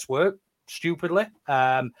him do less work stupidly.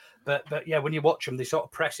 But yeah, when you watch them, they sort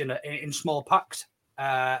of press in small packs,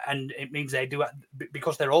 and it means they do,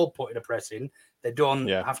 because they're all putting a press in. They don't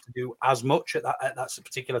have to do as much at that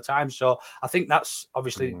particular time. So I think that's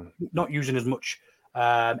obviously not using as much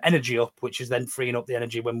energy up, which is then freeing up the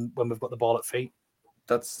energy when we've got the ball at feet.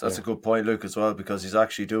 that's a good point, Luke, as well, because he's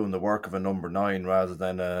actually doing the work of a number 9 rather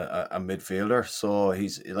than a midfielder. So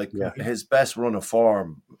he's like his best run of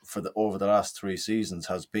form over the last 3 seasons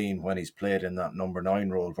has been when he's played in that number 9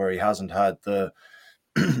 role, where he hasn't had the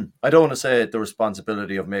I don't want to say the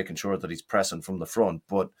responsibility of making sure that he's pressing from the front,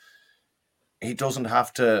 but he doesn't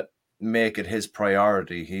have to make it his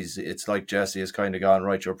priority. It's like Jesse has kind of gone,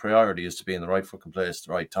 right, your priority is to be in the right fucking place at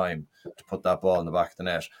the right time to put that ball in the back of the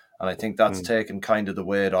net. And I think that's taken kind of the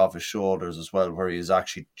weight off his shoulders as well, where he is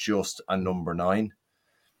actually just a number 9.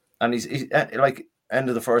 And he's like, end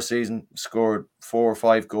of the first season, scored 4 or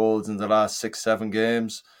 5 goals in the last 6-7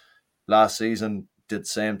 games. Last season, did the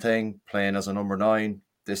same thing, playing as a number 9.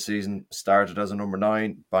 This season, started as a number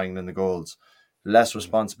 9, banging in the goals. Less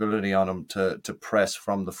responsibility on him to press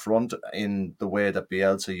from the front in the way that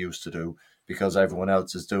Bielsa used to do, because everyone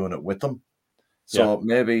else is doing it with them. So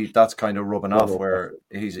maybe that's kind of rubbing off, where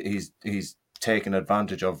he's taken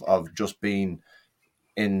advantage of just being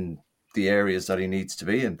in the areas that he needs to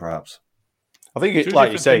be in, perhaps. I think, it's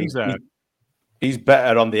like you say, he's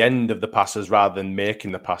better on the end of the passes rather than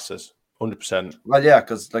making the passes. 100%. Well, yeah,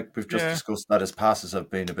 because like we've just discussed that his passes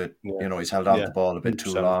have been a bit, he's held on to the ball a bit 100%.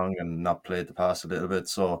 Too long and not played the pass a little bit.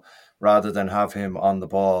 So rather than have him on the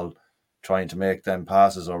ball trying to make them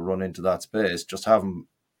passes or run into that space, just have him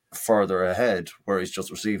further ahead where he's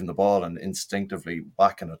just receiving the ball and instinctively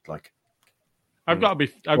backing it. Like, I've got to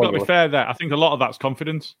be fair there. I think a lot of that's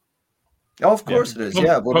confidence. Oh, of course it is.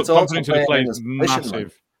 Yeah, but it's also playing is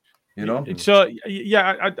massive. You know. So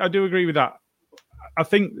I do agree with that. I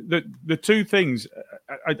think that the two things,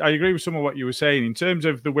 I agree with some of what you were saying in terms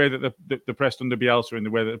of the way that the press under Bielsa and the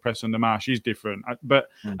way that the press under Marsch is different. But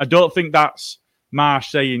I don't think that's Marsch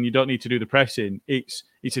saying you don't need to do the pressing. It's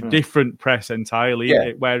a different press entirely.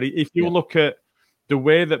 Yeah. Where if you look at the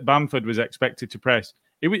way that Bamford was expected to press,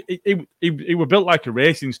 he was built like a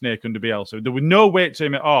racing snake under Bielsa. There was no weight to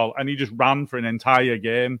him at all, and he just ran for an entire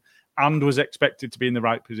game and was expected to be in the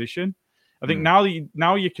right position. I think now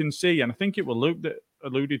you can see, and I think it was Luke that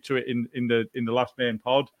alluded to it in the last main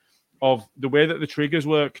pod, of the way that the triggers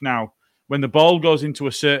work now. When the ball goes into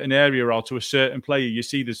a certain area or to a certain player, you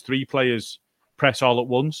see there's 3 players press all at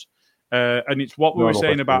once. And it's what we were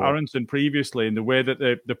saying about Aronson previously, and the way that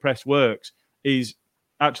the press works is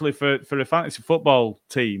actually for a fantasy football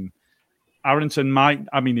team, Aronson might,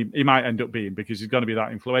 he might end up being, because he's going to be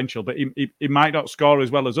that influential, but he might not score as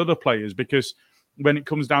well as other players, because when it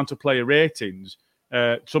comes down to player ratings,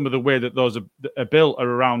 some of the way that those are built are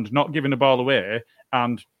around not giving the ball away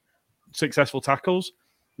and successful tackles.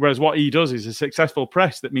 Whereas what he does is a successful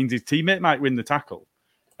press that means his teammate might win the tackle.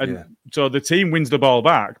 And so the team wins the ball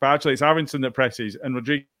back, but actually it's Aronson that presses and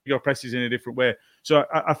Rodrigo presses in a different way. So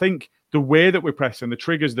I think the way that we press and the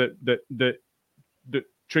triggers that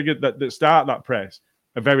start that press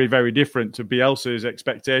are very, very different to Bielsa's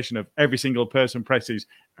expectation of every single person presses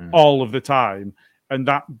all of the time. And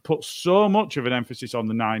that puts so much of an emphasis on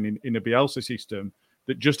the 9 in a Bielsa system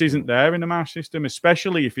that just isn't there in the Marsch system,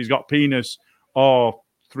 especially if he's got Penis or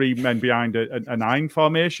 3 men behind a 9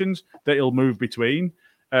 formations that he'll move between.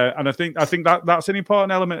 And I think that's an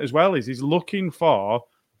important element as well, is he's looking for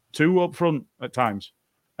 2 up front at times.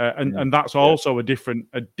 And that's also a different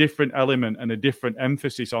element and a different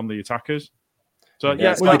emphasis on the attackers. So, I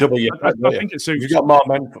think it suits. You've got more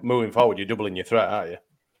men moving forward, you're doubling your threat, aren't you?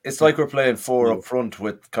 It's like we're playing 4 up front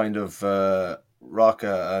with kind of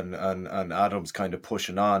Rocca and Adams kind of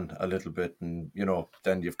pushing on a little bit. And,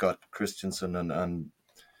 then you've got Christensen and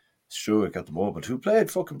Struijk at the moment, who played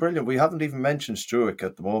fucking brilliant. We haven't even mentioned Struijk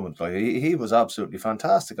at the moment. Like he was absolutely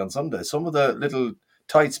fantastic on Sunday. Some of the little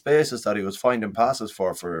tight spaces that he was finding passes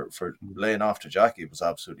for laying off to Jackie was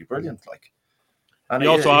absolutely brilliant. Like, and he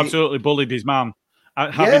also absolutely bullied his man.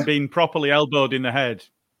 Having been properly elbowed in the head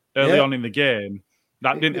early on in the game,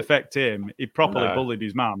 that didn't affect him. He properly bullied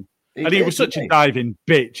his man. And he was such a diving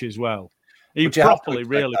bitch as well. He properly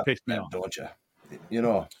really pissed me off. Don't you?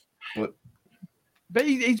 But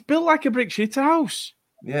he's built like a brick shit house.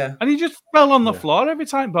 Yeah. And he just fell on the floor every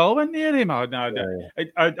time ball went near him. I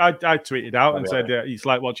tweeted out and said it's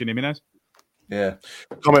like watching Jimenez. Yeah.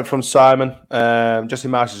 Comment from Simon. Jesse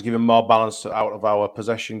Marsch is giving more balance out of our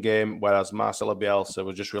possession game, whereas Marcelo Bielsa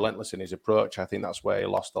was just relentless in his approach. I think that's where he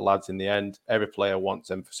lost the lads in the end. Every player wants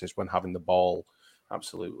emphasis when having the ball.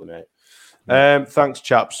 Absolutely, mate. Thanks,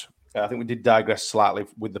 chaps. I think we did digress slightly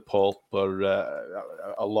with the poll, but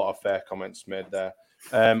a lot of fair comments made there.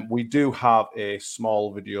 We do have a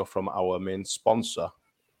small video from our main sponsor.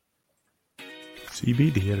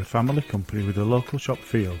 CBD are a family company with a local shop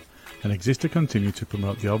feel and exist to continue to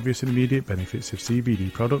promote the obvious and immediate benefits of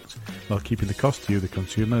CBD products while keeping the cost to you, the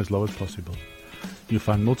consumer, as low as possible. You'll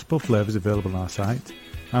find multiple flavours available on our site,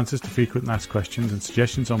 answers to frequently asked questions and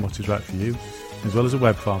suggestions on what is right for you, as well as a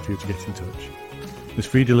web form for you to get in touch. There's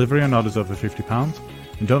free delivery on orders over £50,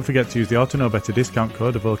 and don't forget to use the AutoKnowBetter discount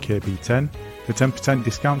code of OKB10 for 10%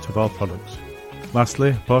 discount of all products.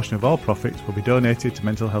 Lastly, a portion of all profits will be donated to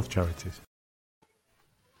mental health charities.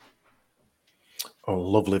 Oh,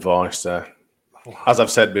 lovely voice there. As I've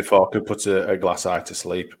said before, could put a glass eye to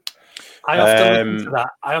sleep. I have to listen to that.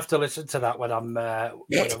 I have to listen to that when I'm when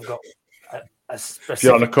I've got a specific. If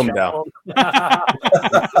you're on a come down.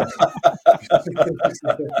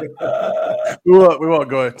 we won't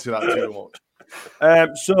go into that too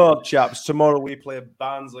much. So, chaps, tomorrow we play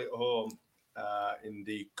Barnsley at home in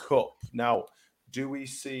the Cup. Now, do we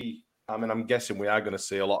see? I mean, I'm guessing we are going to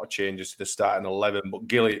see a lot of changes to the starting 11. But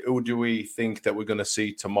Gilly, who do we think that we're going to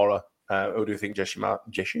see tomorrow? Who do you think Jesse?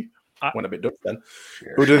 Went a bit Dutch then.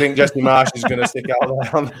 Who do you think Jesse Marsh is going to stick out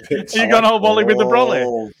there on the pitch? You gone all volley with the brolly?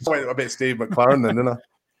 Went a bit Steve McLaren then, didn't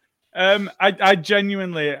I? I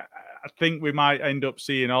genuinely, I think we might end up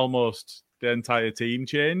seeing almost the entire team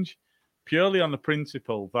change, purely on the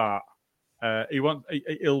principle that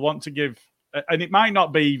he'll want to give, and it might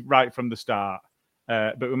not be right from the start,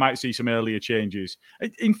 but we might see some earlier changes.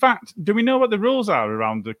 In fact, do we know what the rules are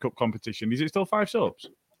around the cup competition? Is it still 5 subs?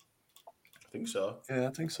 I think so. Yeah, I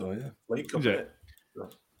think so. Yeah. League Cup, Is it?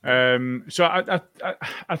 So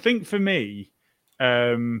I think for me,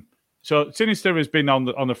 so Sinister has been on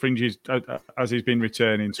the fringes as he's been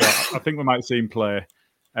returning. So I think we might see him play.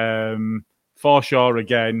 Forshaw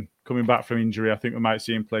again coming back from injury. I think we might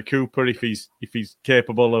see him play. Cooper if he's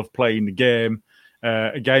capable of playing the game.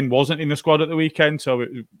 Again, wasn't in the squad at the weekend, so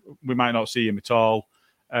we might not see him at all.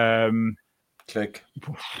 Click.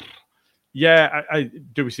 Yeah,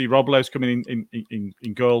 do we see Robles coming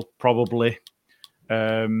in goal? Probably.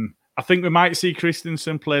 I think we might see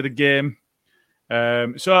Christensen play the game.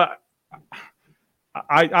 So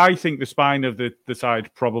I think the spine of the side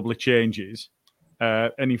probably changes.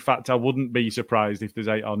 And in fact, I wouldn't be surprised if there's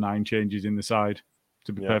 8 or 9 changes in the side,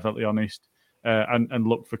 to be perfectly honest. And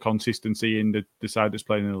look for consistency in the side that's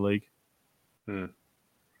playing in the league.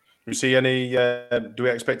 Do we see any? Do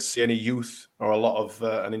we expect to see any youth or a lot of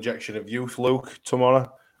an injection of youth, Luke,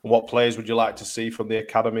 tomorrow? And what players would you like to see from the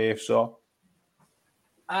academy, if so?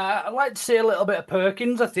 I'd like to see a little bit of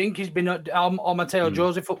Perkins. I think he's been or Mateo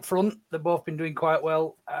Joseph up front. They've both been doing quite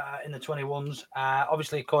well in the 21s.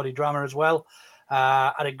 Obviously, Cody Drammer as well.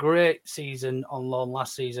 Had a great season on loan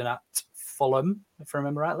last season at Fulham, if I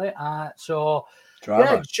remember rightly.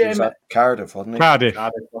 Drama. Yeah, Cardiff, wasn't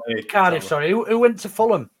he? Cardiff, sorry. Who went to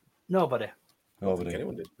Fulham? Nobody.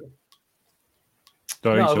 Anyone did.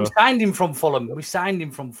 We signed him from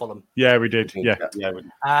Fulham. Yeah, we did. Yeah. We did.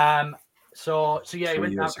 So he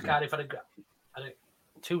went down to Cardiff. Had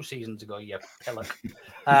 2 seasons ago. Yeah, Pillock.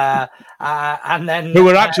 And then who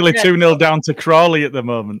were actually 2-0 down to Crawley at the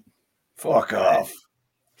moment. Fuck off.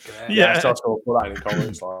 Yeah.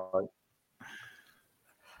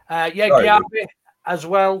 Giabi as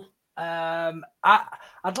well. I'd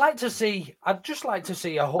just like to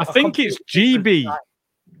see a whole. I think it's GB.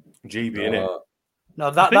 GB, innit? No,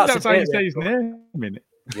 that's how you say his name, innit?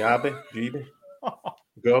 GB.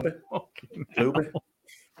 Gobi. Luby.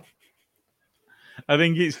 I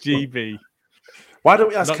think it's GB. Why don't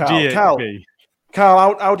we ask Carl?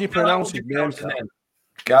 Carl, how do you pronounce his name?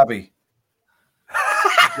 Gabby.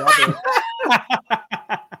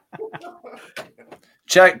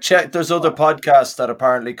 Check. There's other podcasts that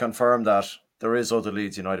apparently confirm that there is other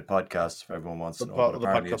Leeds United podcasts. If everyone wants to know, but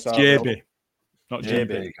apparently it's JB, not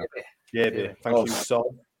JB. JB. Thank you,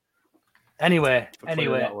 Sol. Anyway. I'd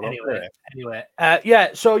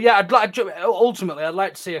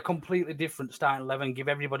like to see a completely different starting 11. Give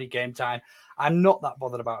everybody game time. I'm not that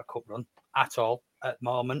bothered about a cup run at all at the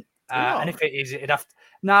moment. And if it is, it'd have to...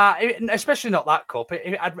 especially not that cup.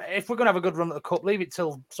 If we're going to have a good run at the cup, leave it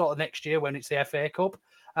till sort of next year when it's the FA Cup.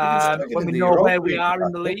 When we know where we are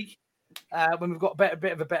in the league. When we've got a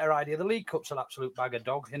bit of a better idea. The League Cup's an absolute bag of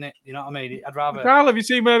dogs, isn't it? You know what I mean? I'd rather... Carl, have you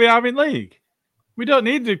seen where we are in league? We don't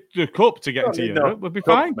need the cup to get into Europe. We'll be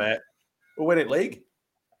fine. Mate. We'll win it league.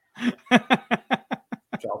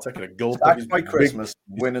 I'll take a goal. That's my Christmas,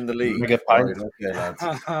 winning the league.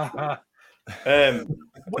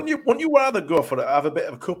 Wouldn't you rather go for have a bit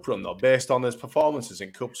of a cup run though, based on his performances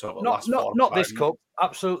in cups over the last 4 or 5 not this cup,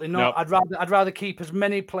 absolutely not. No. I'd rather keep as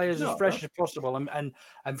many players as fresh as possible and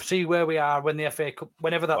see where we are when the FA Cup,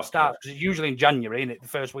 whenever that starts, because it's usually in January, isn't it? The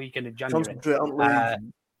first weekend in January.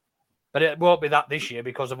 But it won't be that this year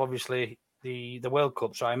because of obviously the World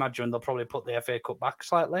Cup. So I imagine they'll probably put the FA Cup back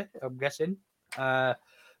slightly, I'm guessing.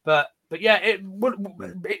 But But yeah,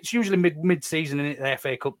 it's usually mid-season, and the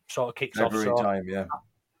FA Cup sort of kicks off. Every time, yeah.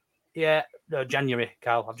 Yeah, no, January,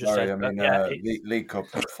 Carl. I've just said. I mean, League Cup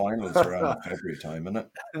finals around February time, isn't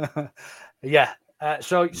it? Yeah.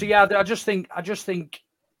 So yeah, I just think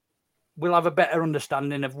we'll have a better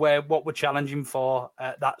understanding of what we're challenging for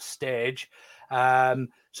at that stage.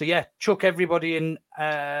 So yeah, chuck everybody in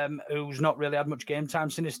who's not really had much game time.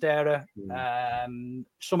 Sinisterra,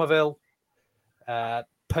 Somerville,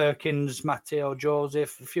 Perkins, Matteo,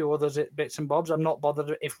 Joseph, a few others, bits and bobs. I'm not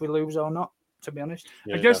bothered if we lose or not, to be honest.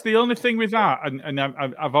 I guess the only thing with that, and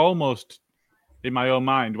I've almost, in my own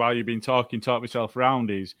mind, while you've been talk myself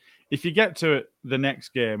around, is if you get to the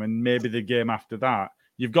next game and maybe the game after that,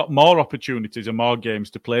 you've got more opportunities and more games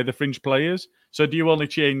to play the fringe players. So do you only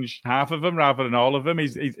change half of them rather than all of them?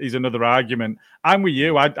 Is another argument. I'm with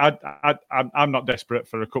you. I'm not desperate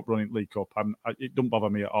for a cup run in League Cup. It doesn't bother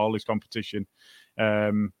me at all, this competition.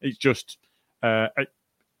 It's just a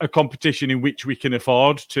competition in which we can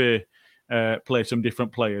afford to play some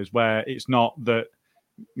different players, where it's not that,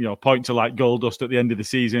 points are like gold dust at the end of the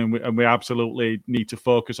season, and we absolutely need to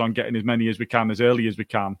focus on getting as many as we can as early as we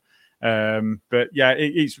can. But yeah,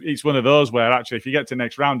 it's one of those where actually, if you get to the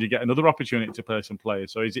next round, you get another opportunity to play some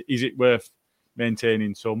players. So is it worth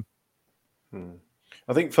maintaining some?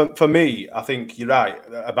 I think for me, I think you're right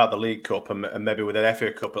about the League Cup, and maybe with an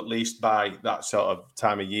FA Cup, at least by that sort of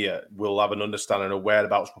time of year, we'll have an understanding of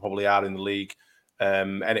whereabouts we probably are in the league,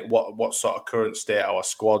 and what sort of current state our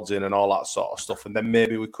squad's in, and all that sort of stuff. And then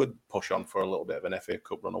maybe we could push on for a little bit of an FA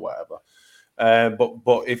Cup run or whatever.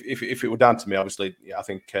 But if it were down to me, obviously, I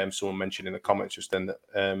think someone mentioned in the comments just then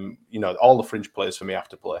that all the fringe players for me have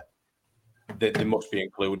to play. They must be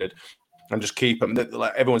included, and just keep them.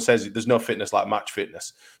 Like everyone says, there's no fitness like match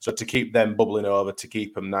fitness. So to keep them bubbling over, to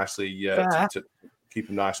keep them nicely, to keep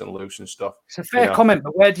them nice and loose and stuff. It's a fair comment,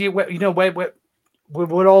 but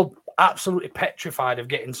we're all absolutely petrified of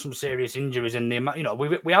getting some serious injuries in the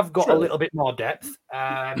we have got a little bit more depth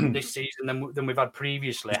this season than we've had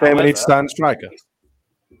previously. However, need to stand striker.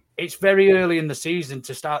 It's very early in the season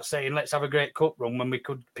to start saying let's have a great cup run when we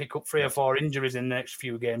could pick up 3 or 4 injuries in the next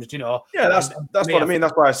few games. Yeah, that's what I mean.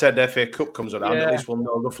 That's why I said the FA Cup comes around. Yeah. At least we'll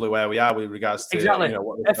know roughly where we are with regards to exactly.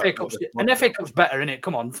 FA Cup's better, isn't it?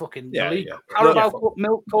 Come on, fucking the league. Carabao Cup,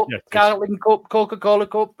 Milk Cup, Carling Cup, Coca-Cola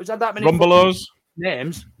Cup. Is that many Rumbelows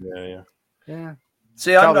names? Yeah.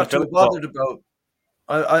 See, I'm not too bothered about.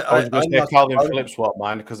 I was going to say Calvin Phillips won't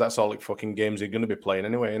mind, because that's all like fucking games they're going to be playing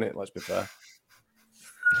anyway, innit? Let's be fair.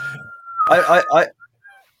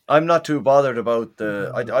 I'm not too bothered about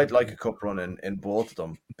I'd like a cup run in both of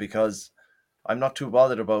them, because I'm not too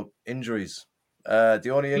bothered about injuries. The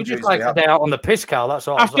only injuries you just like a day out on the piss, Carl. That's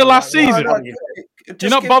all. After last season, you're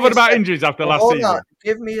not bothered about injuries after last season. On.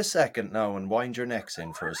 Give me a second now and wind your necks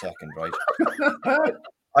in for a second, right?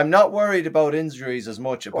 I'm not worried about injuries as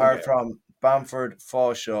much, apart from Bamford,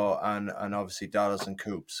 Forshaw, and obviously Dallas and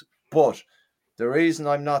Coops. But the reason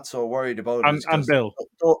I'm not so worried about it and Bill.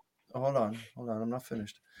 Hold on, I'm not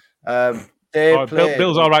finished.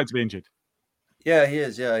 Bill's all right to be injured. Yeah, he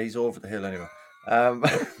is. Yeah, he's over the hill anyway.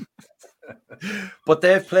 But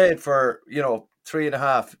they've played for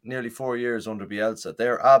 3.5, nearly 4 years under Bielsa.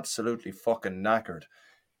 They're absolutely fucking knackered.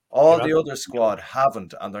 All the other squad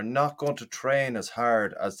haven't, and they're not going to train as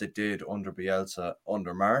hard as they did under Bielsa,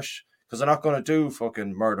 under Marsh, because they're not going to do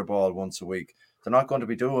fucking murder ball once a week. They're not going to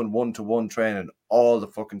be doing one-to-one training all the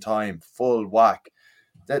fucking time, full whack.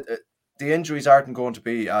 The injuries aren't going to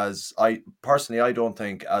be I don't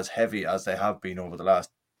think as heavy as they have been over the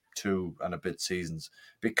last 2 and a bit seasons,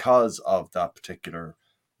 because of that particular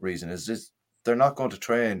reason. Is just they're not going to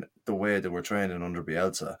train the way they were training under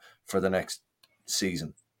Bielsa for the next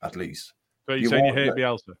season, at least. So you're saying you hate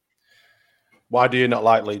Bielsa? Why do you not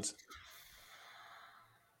like Leeds?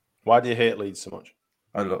 Why do you hate Leeds so much?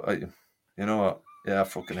 You know what? Yeah, I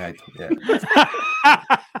fucking hate them.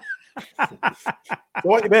 Yeah. So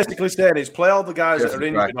what you're basically saying is play all the guys that are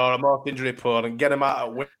injured or are most injury prone and get them out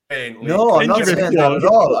of Wayne. No, I'm not saying that at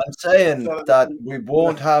all. I'm saying that we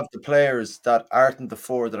won't have the players that aren't the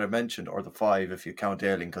 4 that I mentioned, or the 5 if you count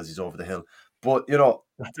Ayling because he's over the hill. But we're not.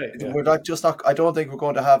 I don't think we're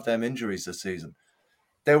going to have them injuries this season.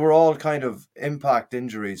 They were all kind of impact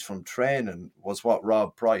injuries from training, was what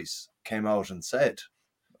Rob Price came out and said.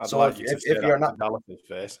 If you're not,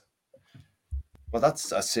 face. Well,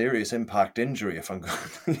 that's a serious impact injury. If I'm going,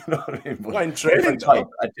 you know what I mean. But a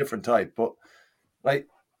different type. But like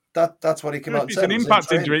that's what he came out and said. It's an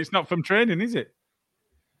impact injury. It's not from training, is it?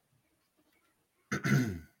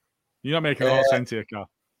 You're not making a lot of sense here, Carl.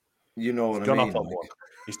 You know what I mean.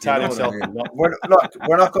 He's tied himself. We're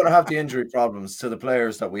not going to have the injury problems to the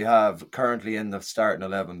players that we have currently in the starting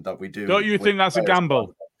 11 that we do. Don't you think that's a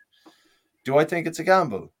gamble? Do I think it's a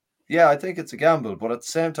gamble? Yeah, I think it's a gamble. But at the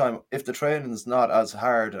same time, if the training's not as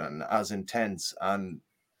hard and as intense and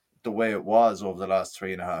the way it was over the last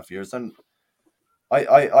 3.5 years, then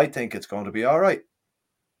I think it's going to be all right.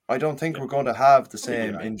 I don't think we're going to have the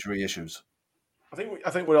same injury issues. I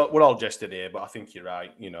think we're all jesting here, but I think you're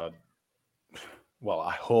right. You know, well,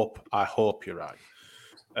 I hope you're right.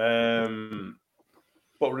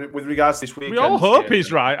 But with regards to this weekend, we all hope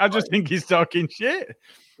he's right. I just think he's talking shit.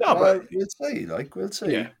 No, but we'll see. We'll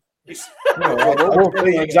see. Yeah.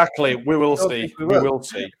 Exactly. We will see. We will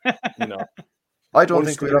see. You know, I don't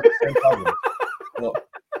think we'll have the same problem. But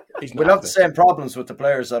we'll have the same problems with the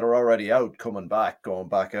players that are already out, coming back, going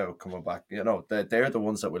back out, coming back. You know, they're the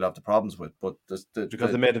ones that we'll have the problems with. But because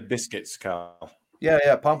they're made of biscuits, Carl. Yeah,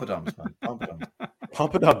 Pompadums, man. Pompadums.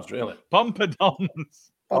 Pompadums, really. Pompadums.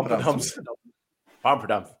 Pompadums.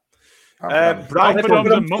 Pompadums.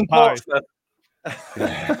 Pompadums and mum pie.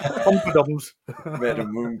 Pompadums. Made of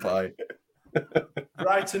moon pie.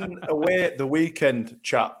 Brighton away at the weekend,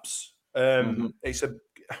 chaps.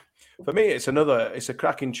 For me, it's a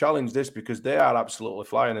cracking challenge, this, because they are absolutely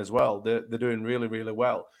flying as well. They're doing really, really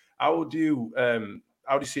well. How do you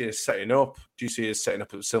see us setting up? Do you see us setting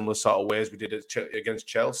up in similar sort of ways we did against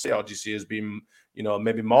Chelsea, or do you see us being,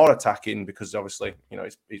 maybe more attacking? Because obviously,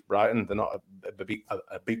 it's Brighton. They're not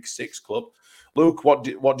a big six club. Luke, what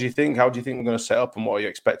do you think? How do you think we're going to set up, and what are you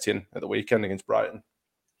expecting at the weekend against Brighton?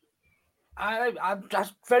 I'm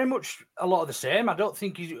very much a lot of the same. I don't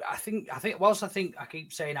think I think whilst I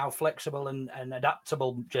keep saying how flexible and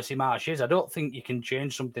adaptable Jesse Marsch is, I don't think you can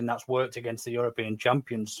change something that's worked against the European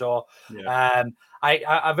champions. So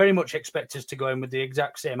I very much expect us to go in with the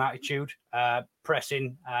exact same attitude,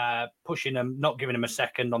 pressing, pushing them, not giving them a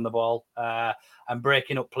second on the ball, and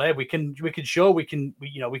breaking up play. We can show we can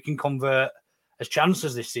convert as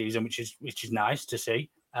chances this season, which is nice to see.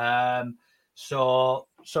 So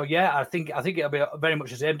yeah, I think it'll be very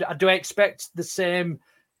much the same. Do I expect the same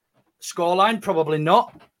scoreline? Probably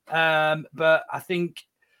not. But I think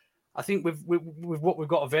with what we've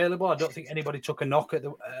got available, I don't think anybody took a knock at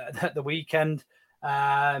the weekend.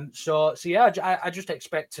 So yeah, I just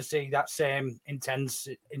expect to see that same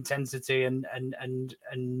intensity and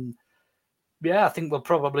yeah, I think we'll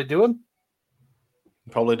probably do them.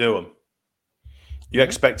 Probably do them. You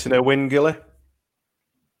expecting a win, Gilly?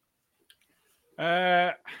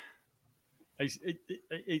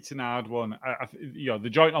 It's an hard one. The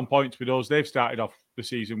joint on points with us, they've started off the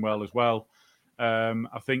season well as well.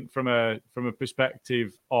 I think from a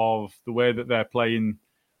perspective of the way that they're playing,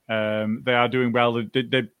 they are doing well.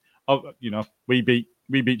 We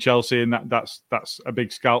beat Chelsea, and that's a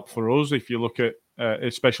big scalp for us. If you look at,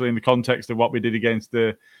 especially in the context of what we did against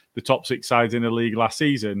the top six sides in the league last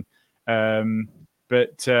season.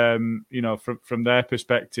 But from their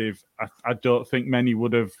perspective, I don't think many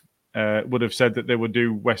would have said that they would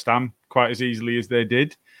do West Ham quite as easily as they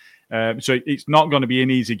did. So it's not going to be an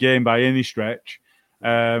easy game by any stretch.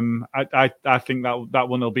 I think that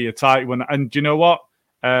one will be a tight one. And do you know what?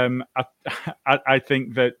 I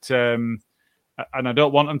think that, and I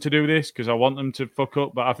don't want them to do this because I want them to fuck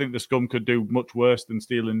up, but I think the Scum could do much worse than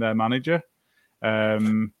stealing their manager. I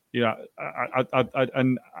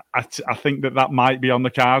think that might be on the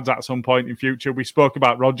cards at some point in future. We spoke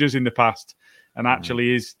about Rodgers in the past, and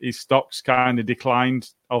actually his stock's kind of declined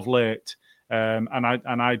of late. And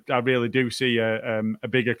I really do see a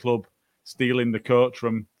bigger club stealing the coach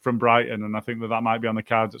from Brighton, and I think that might be on the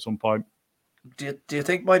cards at some point. Do you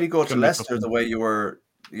think might he go to Leicester the way you were?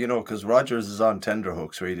 Because Rodgers is on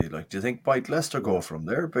tenterhooks, really. Do you think might Leicester go for him?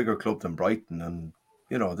 They're a bigger club than Brighton, and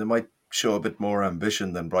they might show a bit more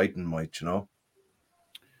ambition than Brighton might, Are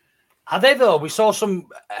they, though? We saw some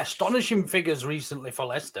astonishing figures recently for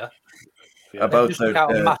Leicester. About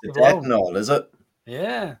the debt and all, is it?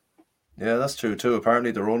 Yeah. Yeah, that's true too.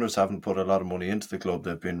 Apparently the owners haven't put a lot of money into the club.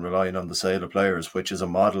 They've been relying on the sale of players, which is a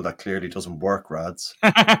model that clearly doesn't work, Rads.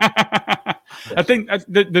 I think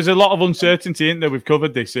there's a lot of uncertainty in there. We've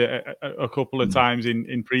covered this a couple of times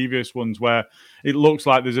in previous ones where it looks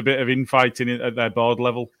like there's a bit of infighting at their board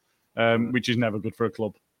level. Which is never good for a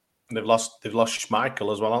club. And they've lost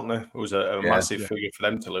Schmeichel as well, haven't they? It was a massive figure for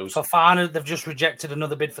them to lose. Fofana, they've just rejected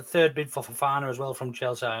another third bid for Fofana as well from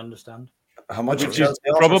Chelsea, I understand. How much? Which is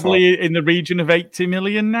probably in the region of 80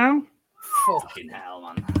 million now. Fucking hell,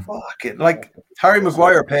 man! Fuck it! Like Harry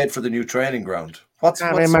Maguire paid for the new training ground. What's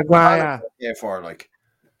Maguire pay for?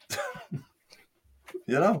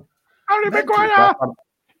 Harry Maguire.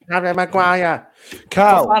 Harry Maguire.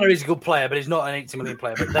 Carl. Fofana is a good player, but he's not an 80 million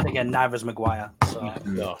player. But then again, neither is Maguire. So.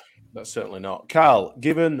 No, that's certainly not. Carl,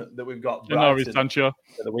 given that we've got Brighton Sancho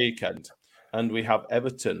for the weekend and we have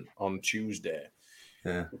Everton on Tuesday,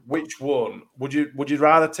 yeah, which one would you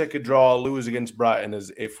rather take a draw or lose against Brighton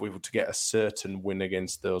as if we were to get a certain win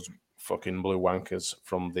against those fucking blue wankers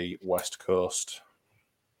from the West Coast?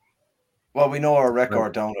 Well, we know our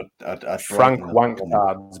record down at Frank Brighton.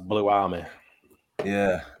 Wankard's Blue Army.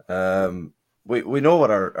 Yeah. We know what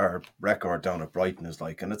our record down at Brighton is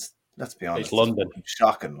like, and let's be honest, it's London. It's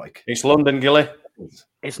shocking, like it's London, Gilly.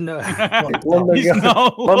 It's no. It's London. It's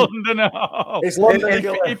not London at all. It's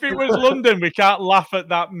London. If it was London, we can't laugh at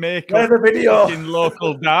that makeup the video in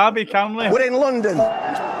local derby, can we? We're in London.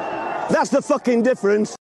 That's the fucking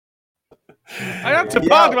difference. I had to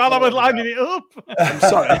pad while I was lining it up. I'm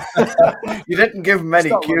sorry. You didn't give him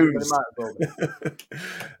any cues.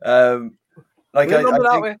 I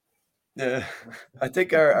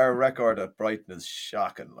think our record at Brighton is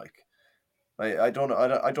shocking. Like, I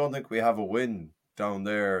don't think we have a win down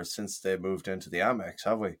there since they moved into the Amex,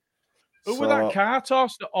 have we? Who was that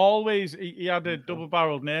Kartos that always he had a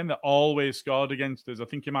double-barreled name that always scored against us? I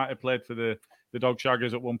think he might have played for the Dog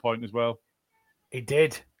Shaggers at one point as well. He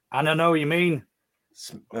did. And I know what you mean.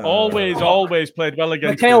 Always played well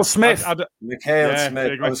against Mikhail us. Smith. Mikhail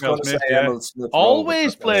Smith. I was going to say Emil Smith.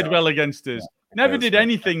 Always played well against us. Never did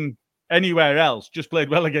anything anywhere else. Just played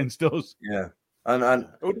well against us. Yeah, and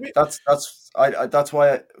that's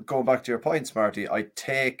why going back to your point, Smarty, I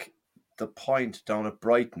take the point down at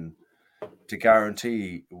Brighton to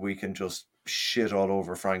guarantee we can just shit all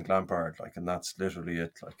over Frank Lampard, like, and that's literally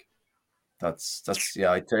it, like. That's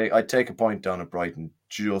yeah. I take a point down at Brighton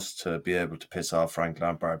just to be able to piss off Frank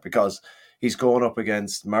Lampard because he's going up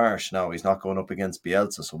against Marsh now. He's not going up against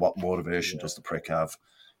Bielsa. So what motivation does the prick have?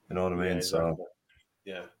 You know what I mean? Yeah, exactly. So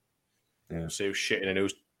yeah. So who's shitting in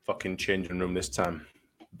who's fucking changing room this time?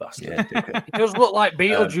 Bastard. Yeah, he does look like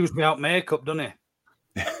Beetlejuice without makeup, doesn't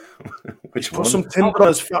he? Which put some timber on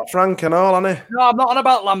his fat Frank and all, hasn't he? No, I'm not on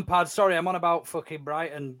about Lampard. Sorry, I'm on about fucking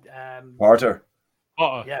Brighton. Potter.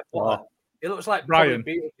 Yeah, Potter. It looks like Brian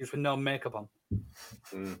Beetlejuice with no makeup on.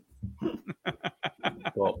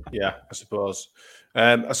 But yeah, I suppose.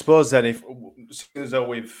 Then, if as though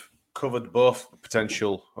we've covered both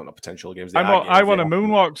potential games. I want to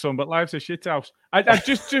moonwalk some, but life's a shit house. I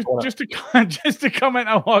just to comment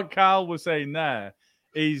on what Carl was saying there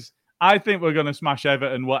is I think we're going to smash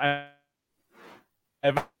Everton. Whatever.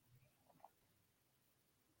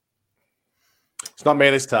 It's not me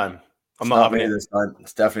this time. I'm not having it this time.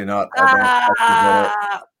 It's definitely not.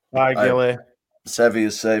 Hi, Gilly. Sevi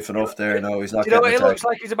is safe enough there. No, he's not. Do you know what it looks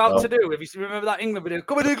like he's about to do? If you remember that England video,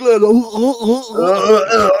 come on, England.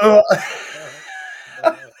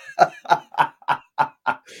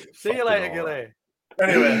 See you later, Gilly.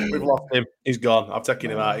 Anyway, we've lost him. He's gone. I've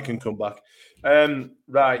taken him out. He can come back.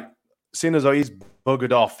 Right. Seeing as though he's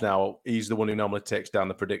buggered off now, he's the one who normally takes down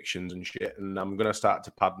the predictions and shit. And I'm going to start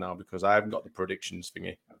to pad now because I haven't got the predictions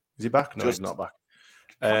thingy. Is he back? No, he's not back.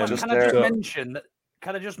 Can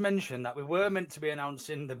I just mention that we were meant to be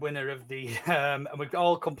announcing the winner of the, and we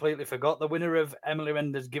all completely forgot the winner of Emily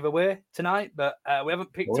Render's giveaway tonight, but we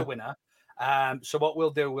haven't picked a winner. So what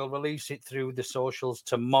we'll do, we'll release it through the socials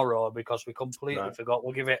tomorrow because we completely forgot.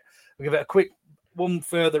 We'll give it a quick one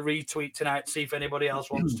further retweet tonight, see if anybody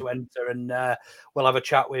else wants to enter, and we'll have a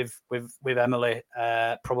chat with Emily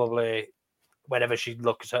probably whenever she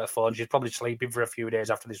looks at her phone. She's probably sleeping for a few days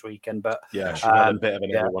after this weekend, but yeah, she's had a bit of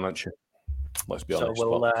an everyone, hasn't she? Let's be honest.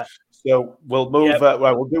 So we'll move.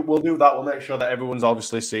 We'll do that. We'll make sure that everyone's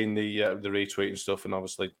obviously seen the retweet and stuff, and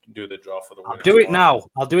obviously do the draw for the winner. I'll do it now.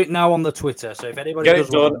 I'll do it now on the Twitter. So if anybody get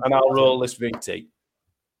it done, and I'll roll this VT.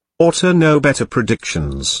 Auto know better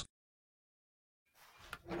predictions.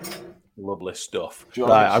 Lovely stuff.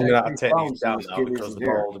 Right, I'm going to have to take these down now because the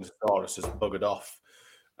Bold and Taurus has buggered off.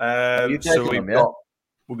 So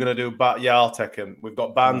we're going to do I'll take him. We've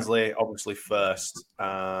got Barnsley obviously first,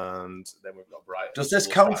 and then we've got Brighton. Does this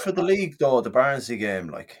count for the league though? The Barnsley game,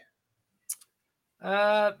 like?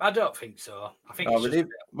 I don't think so. I think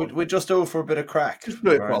we just do it for a bit of crack. Just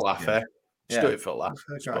do it for a laugh, eh? Just do it for a laugh,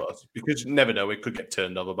 I suppose. Because you never know, we could get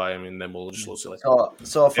turned over by him, and then we'll just look silly.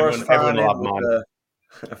 So first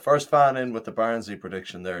fan in with the Barnsley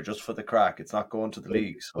prediction there, just for the crack. It's not going to the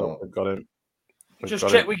league. So I've got it. Just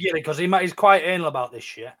check with Gilly because he's quite anal about this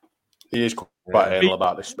shit. He is quite anal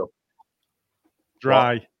about this stuff.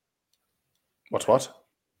 Dry. What?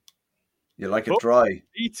 You like it dry?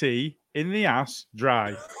 ET in the ass,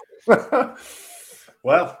 dry.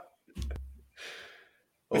 Well,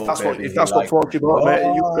 If that's what floats your boat,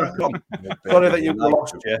 mate, you crack on. Sorry that you've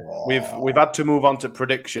lost you. We've had to move on to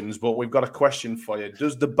predictions, but we've got a question for you.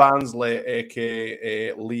 Does the Barnsley,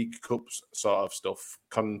 aka League Cups sort of stuff,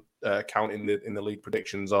 count in the league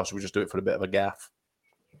predictions, or should we just do it for a bit of a gaff?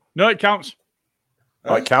 No, it counts.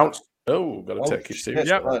 Oh, it counts. Oh, got to take it serious.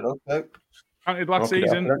 Yep. Counted last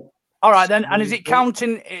season. All right, then. And is it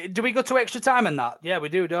counting? Do we go to extra time in that? Yeah, we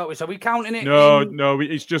do, don't we? So we counting it? No,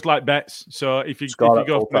 it's just like bets. So if you go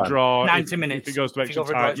for the draw, 90 minutes. If it goes to extra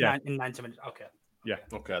time, in 90 minutes. Okay. Yeah.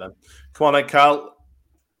 Okay, then. Come on, then, Carl.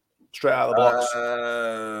 Straight out of the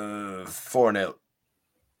box. 4-0.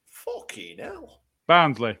 Fucking hell.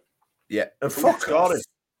 Barnsley. Yeah. Fuck God.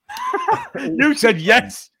 You said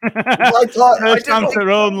yes. I First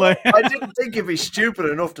answer only. I didn't think you'd be stupid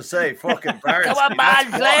enough to say fucking Barnsley. Come on,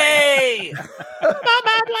 Barnsley!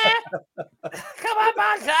 Come on,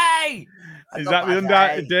 Barnsley! Is that the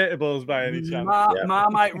undatables by any chance?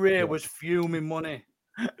 Marmite Ray was fuming money.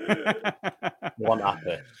 One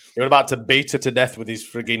happy. You're about to beat her to death with his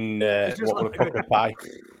frigging pucker pie.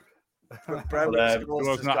 He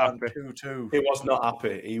was not happy. 2-2. He was not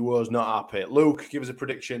happy. He was not happy. Luke, give us a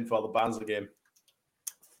prediction for the Barnsley game.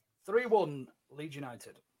 3-1 Leeds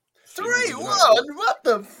United. 3-1? What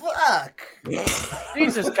the fuck?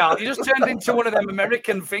 Jesus, Carl, you just turned into one of them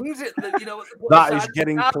American things. That is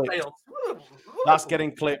getting clipped. That's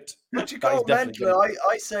getting clipped. But you go mental.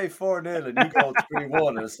 I say 4-0 and you go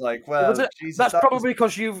 3-1. It's like, well, Jesus, that's probably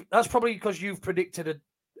because you've predicted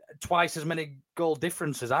twice as many goal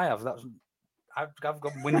difference as I have. I've gone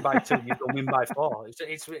win by 2. You've gone win by 4.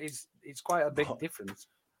 It's quite a big difference.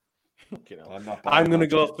 I'm going to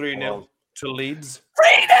go 3-0 to Leeds.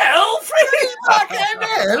 3-0?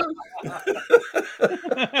 3-0?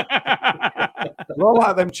 Well,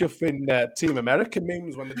 like them chuffing Team America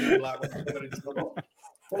memes when they do like when they're in trouble.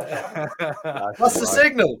 What's the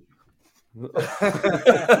signal?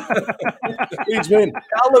 Leeds win.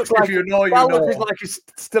 That looks like you know. Looks like he's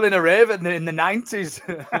still in a rave in the 90s.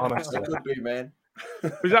 Honestly, it could be, man.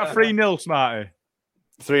 Was that 3-0, Smarty?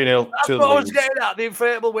 3-0 That's to what I was Leeds. getting at. The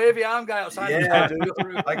inflatable wavy arm guy outside. Yeah, dude.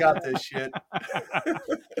 I got this shit.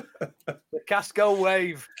 The Casco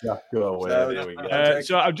wave. Casco wave. There we go.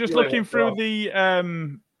 So I'm just looking through the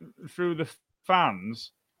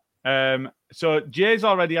fans. So Jay's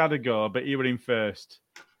already had a go, but he were in first.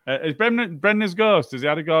 Is Brendan's Ghost? Has he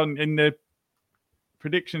had a go in the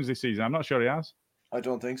predictions this season? I'm not sure he has. I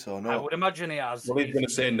don't think so. No, I would imagine he has. Well, he's going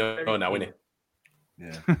to say no now, isn't he?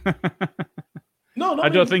 Yeah. No, I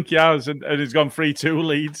don't think he has, and he's gone 3-2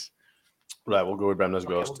 Leeds. Right, we'll go with Brendan's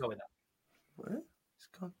Ghost. We'll go with that.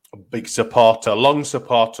 A big supporter, long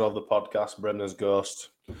supporter of the podcast, Brendan's Ghost,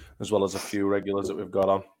 as well as a few regulars that we've got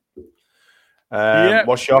on.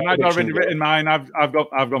 What's your I've prediction? already written mine. I've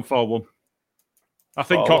gone 4-1. I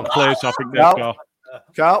think 4-1. Cox plays, so I think they'll score.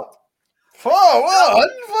 Carl? 4-1?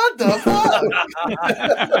 What the fuck?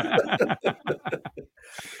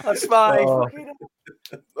 That's fine.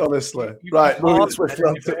 Honestly. Right, moving swiftly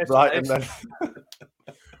on to Brighton then.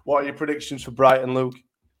 What are your predictions for Brighton, Luke?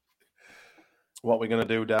 What are we going to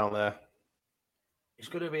do down there? It's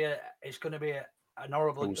going to be an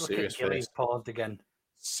horrible. Look at Gilly's paused again.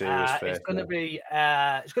 Serious face. It's going to be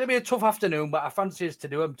a tough afternoon, but I fancy us to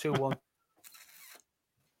do them 2-1.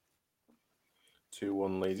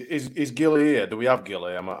 2-1 Leeds. Is Gilly here? Do we have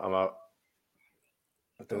Gilly? I'm out.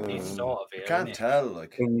 He's sort of here. I can't tell.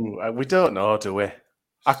 Like we don't know, do we?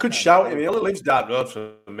 I could shout him. He only lives down the road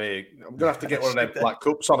from me. I'm gonna have to get one of them black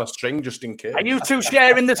cups on a string just in case. Are you two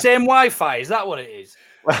sharing the same Wi-Fi? Is that what it is?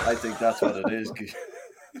 I think that's what it is.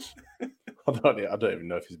 I don't even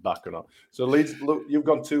know if he's back or not. So Leeds, look, you've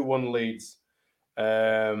gone 2-1 Leeds.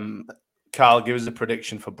 Carl, give us a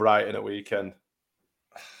prediction for Brighton at weekend.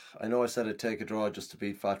 I know I said I'd take a draw just to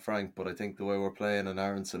beat Fat Frank, but I think the way we're playing and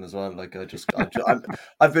Aronson as well, like I've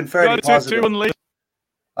been fairly positive.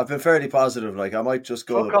 I've been fairly positive. Like I might just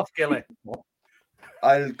go. Fuck off, Gilly.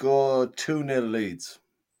 I'll go 2-0 Leeds.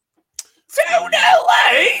 2-0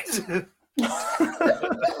 Leeds.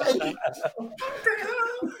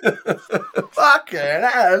 Fucking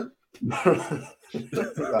hell.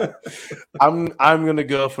 I'm gonna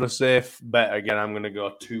go for a safe bet again. I'm gonna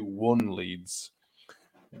go 2-1 Leeds.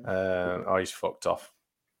 He's fucked off.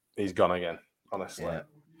 He's gone again. Honestly, yeah.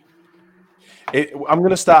 I'm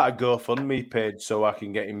going to start a GoFundMe page so I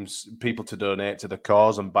can get people to donate to the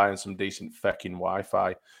cause and buying some decent fucking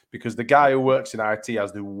Wi-Fi, because the guy who works in IT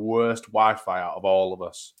has the worst Wi-Fi out of all of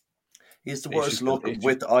us. He's the worst looking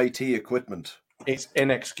with IT equipment. It's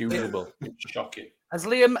inexcusable. It's shocking. Has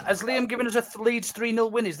Liam given us a Leeds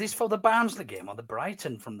 3-0 win? Is this for the Barnsley game or the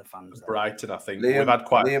Brighton from the fans? Then? Brighton, I think. Liam, We've had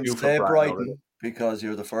quite a few say from Brighton because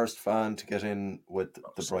you're the first fan to get in with the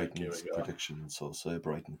Brighton's prediction. So say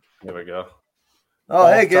Brighton. Here we go. Oh,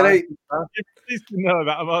 hey, Gilly. Please know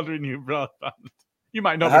that I'm ordering you broadband. You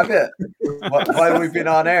might not have you while we've been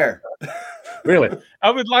on air. Really?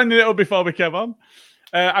 I was lining it up before we came on.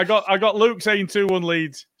 I got Luke saying 2-1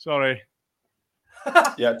 Leeds. Sorry.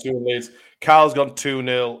 Yeah, 2 Leeds. Carl's gone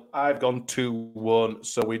 2-0. I've gone 2-1.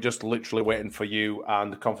 So we're just literally waiting for you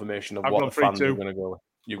and the confirmation of what the fans are going to go with.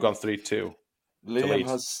 You've gone 3-2. Liam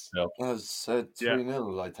has said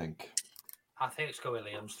 3-0, I think. I think it's going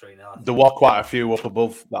Liam's 3-0. There were quite a few up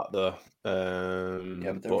above that, though.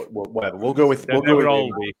 But whatever. We'll go with. They were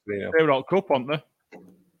all cup, aren't they?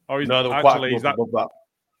 Or no, there were quite a few up above that.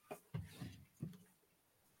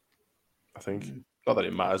 I think. Not that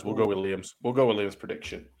it matters. We'll go with Liam's. We'll go with Liam's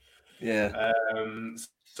prediction. Yeah.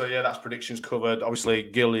 So yeah, that's predictions covered. Obviously,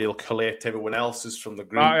 Gilly will collate everyone else's from the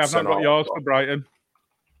group. I've not got yours for Brighton.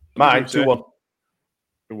 Mine 2-1.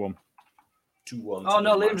 2-1. 2-1. Oh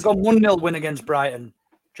no, Liam's gone 1-0 win against Brighton.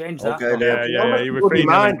 Change that. Okay, yeah. You were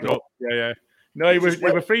 3-0 in cup. Yeah. No, you were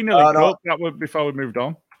 3-0 in cup. That was before we moved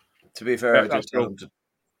on. To be fair, I just told him to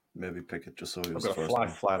maybe pick it just so he was I've got first. a fly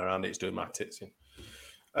flying around. It's doing my tits in.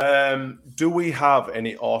 Do we have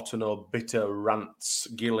any Orton bitter rants?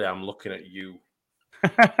 Gilly, I'm looking at you.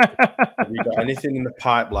 Have you got anything in the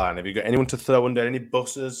pipeline? Have you got anyone to throw under any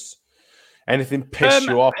buses? Anything piss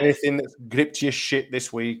you off? Anything that's gripped your shit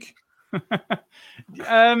this week?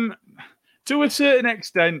 To a certain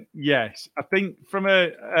extent, yes. I think from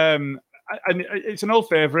it's an old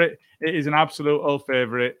favourite. It is an absolute old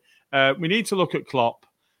favourite. We need to look at Klopp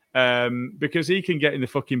because he can get in the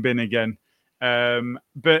fucking bin again.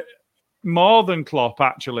 But more than Klopp,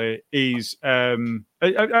 actually, is and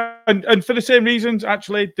for the same reasons,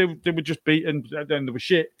 actually, they were just beaten and they were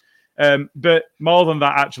shit. But more than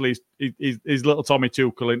that, actually, is little Tommy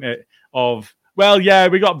Tuchel in it of, well, yeah,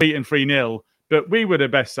 we got beaten 3-0, but we were the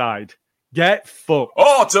best side. Get fucked.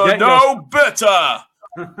 Orton bitter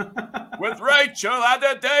with Rachel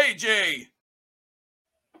Adedeji.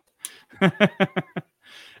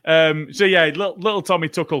 So yeah, little Tommy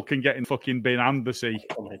Tuchel can get in fucking bin and the sea.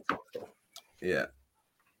 Yeah,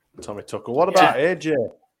 Tommy Tuchel. What about AJ? You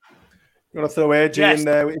want to throw AJ in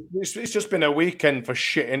there? It's just been a weekend for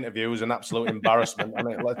shit interviews and absolute embarrassment. I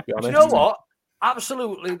mean, let's be honest. Do you know what?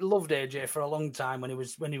 Absolutely loved AJ for a long time when he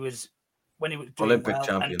was Olympic well,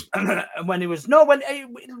 champion, and when he was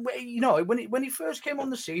when he first came on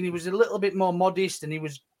the scene, he was a little bit more modest, and he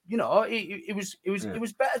was it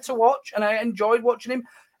was better to watch, and I enjoyed watching him.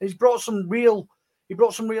 He's brought some real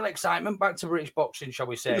excitement back to British boxing, shall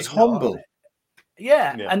we say? He was humble.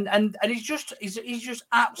 Yeah. And he's just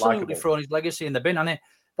absolutely thrown his legacy in the bin, and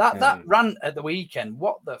that rant at the weekend.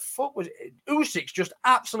 What the fuck was it? Usyk's just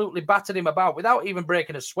absolutely battered him about without even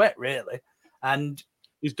breaking a sweat, really, and.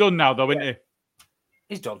 He's done now, though, isn't he?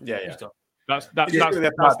 He's done. Yeah. He's done. That's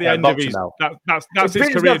the end of his. That's his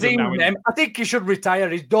career done now. I think he should retire.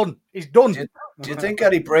 He's done. He's done. Do you think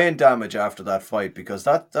any brain damage after that fight? Because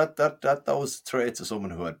that was traits of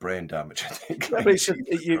someone who had brain damage. I think. Yeah, but it's just,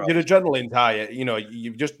 your adrenaline's high.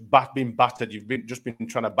 You've just been battered. You've been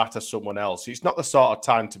trying to batter someone else. It's not the sort of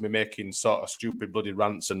time to be making sort of stupid bloody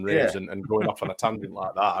rants and raves and going off on a tangent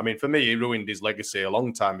like that. I mean, for me, he ruined his legacy a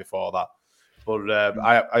long time before that. But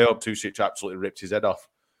I hope Tuchel absolutely ripped his head off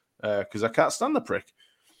because I can't stand the prick.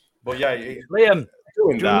 But yeah, Liam,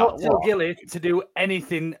 do not tell Gilly to do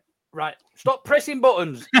anything. Right, stop pressing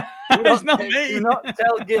buttons. It's not me. Do not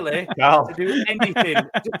tell Gilly to do anything.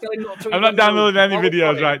 Just tell him not to. I'm not downloading any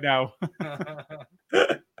videos right now.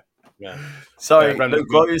 Yeah. Sorry, Luke,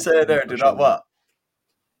 what were you saying there? Do not what?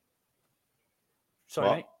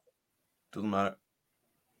 Sorry, mate. Doesn't matter.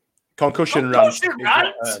 Concussion rant.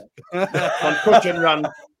 Concussion rant.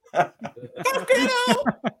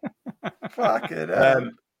 Fuck it.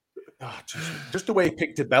 Just the way he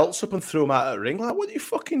picked the belts up and threw them out of the ring. Like, what are you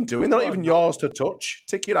fucking doing? They're not even yours to touch.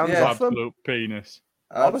 Take your hands off them. Absolute penis.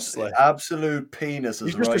 Honestly. Absolute penis.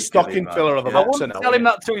 He's just a stocking filler of a boxer. I wouldn't tell him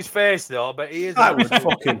that to his face, though, but he is. I would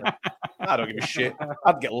fucking. I don't give a shit.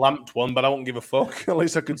 I'd get lamped one, but I won't give a fuck. At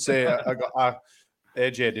least I could say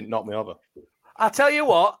AJ didn't knock me over. I'll tell you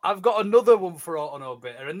what, I've got another one for Orton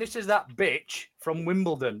bitter, and this is that bitch from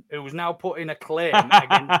Wimbledon who's now put in a claim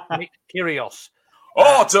against Nick Kyrgios.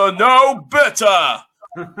 Orton bitter!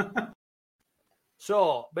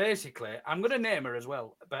 So, basically, I'm going to name her as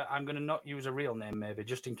well, but I'm going to not use a real name, maybe,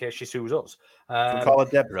 just in case she sues us. Can call her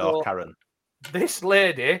Deborah or Karen. This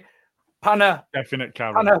lady, Definite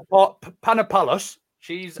Karen. Panna Palos,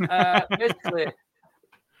 she's basically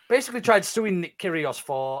basically tried suing Nick Kyrgios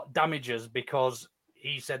for damages because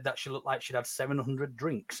he said that she looked like she'd had 700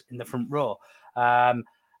 drinks in the front row.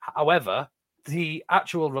 However, the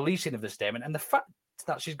actual releasing of the statement and the fact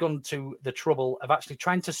that she's gone to the trouble of actually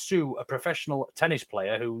trying to sue a professional tennis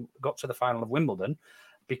player who got to the final of Wimbledon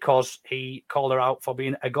because he called her out for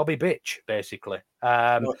being a gobby bitch, basically.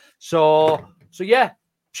 So yeah,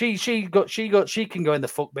 she can go in the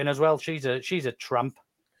fuck bin as well. She's a tramp.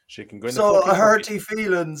 She can go in so the fucking hurty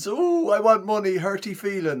feelings. Oh, I want money. Hurty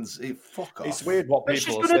feelings. Fuck off. It's weird what people.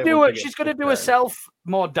 She's gonna do it. She's gonna do herself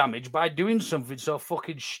more damage by doing something so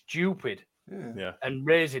fucking stupid. Yeah. And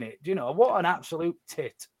raising it. Do you know what an absolute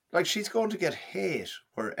tit? Like she's going to get hate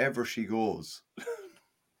wherever she goes.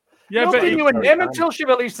 Yeah, nobody knew her name until she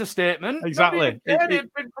released the statement. Exactly.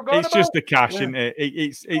 It's just the cash, isn't it?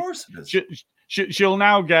 She'll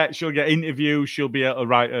get interviews. She'll be able to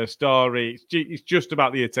write her story. It's just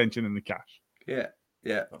about the attention and the cash.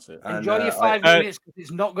 Yeah, that's it. Enjoy your 5 minutes because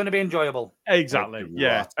it's not going to be enjoyable. Exactly.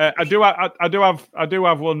 Yeah, I do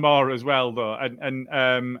have one more as well though,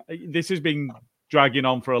 and this has been dragging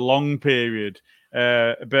on for a long period.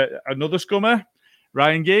 But another scummer,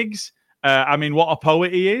 Ryan Giggs. I mean, what a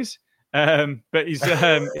poet he is. But he's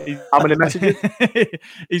how many messages?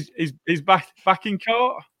 he's back in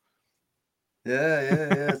court.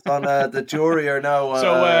 Yeah. It's on the jury are now.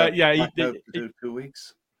 He 2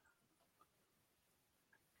 weeks.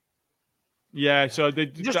 Yeah, so I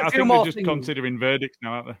think they're just considering verdicts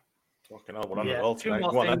now, aren't they? Fucking hell, we're on the roll Two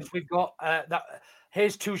tonight. more things. We've got that.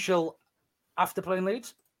 Here's Tuchel after playing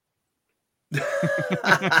Leeds. Looks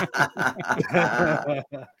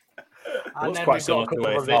quite similar to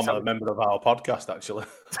a former member of our podcast, actually.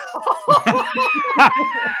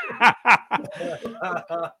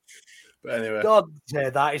 But anyway, God,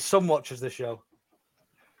 that is some watchers the show.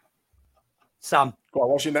 Sam, go on.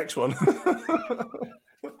 What's your next one?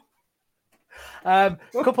 A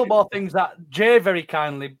couple more things that Jay very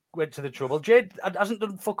kindly went to the trouble. Jay hasn't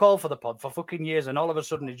done fuck all for the pod for fucking years, and all of a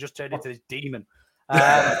sudden he's just turned into this demon.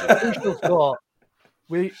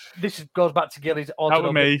 This goes back to Gilly's. That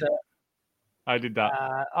was me. I did that.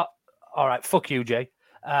 All right, fuck you, Jay.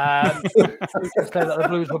 That the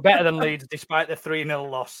Blues were better than Leeds despite the 3-0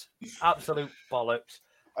 loss. Absolute bollocks.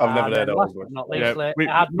 I've never heard of it. Not least,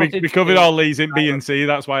 we covered all these in B and C.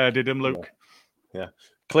 That's why I did them, Luke. Yeah.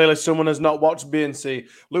 Clearly, someone has not watched B and C.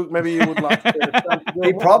 Luke, maybe you would like to.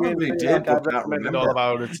 He probably did. I've recommended all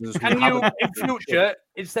about it. Can you, in future,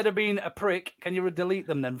 instead of being a prick, can you delete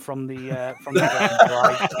them then from the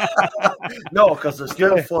No, because they're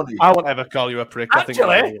still funny. I won't ever call you a prick.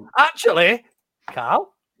 Actually,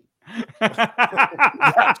 Carl.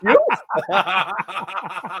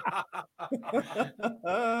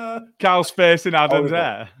 Carl's facing Adam's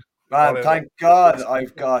hair. Man, thank God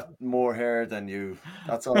I've got more hair than you.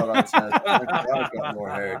 That's all I'd say. I've got more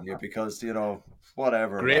hair than you because,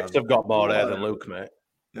 whatever. Grapes have got more hair than Luke, mate.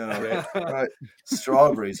 Right.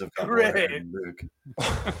 Strawberries have got more hair than Luke.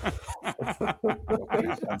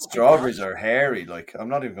 And strawberries are hairy. Like, I'm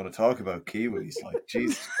not even going to talk about kiwis. Like,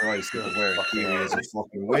 Jesus Christ, they'll wear a kiwi as a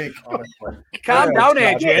fucking wig. Calm down,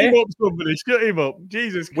 AJ. Shut him up.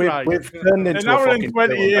 Jesus Christ. We've turned into an hour a and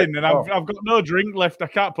 20 in, and I've got no drink left. I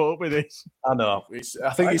can't put up with this. I know.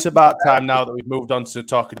 I think it's about time now that we've moved on to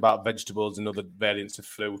talking about vegetables and other variants of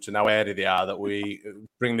fruit and how airy they are that we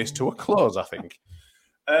bring this to a close, I think.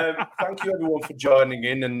 Thank you, everyone, for joining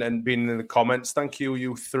in and being in the comments. Thank you,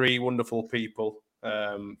 you three wonderful people,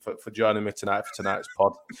 for joining me tonight for tonight's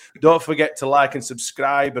pod. Don't forget to like and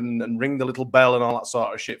subscribe and ring the little bell and all that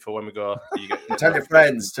sort of shit for when we go. Tell your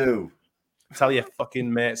friends too. Tell your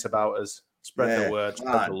fucking mates about us. Spread the word,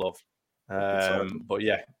 spread the love. But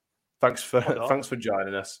yeah, thanks for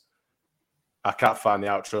joining us. I can't find the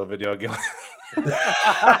outro video, Gil.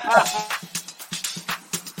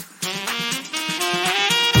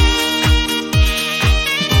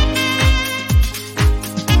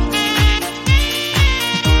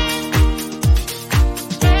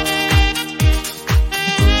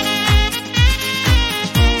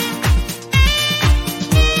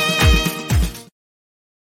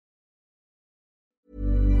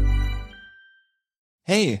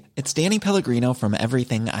 Hey, it's Danny Pellegrino from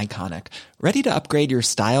Everything Iconic. Ready to upgrade your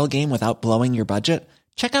style game without blowing your budget?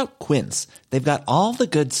 Check out Quince. They've got all the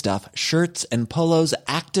good stuff, shirts and polos,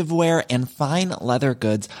 activewear, and fine leather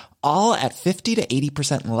goods, all at 50 to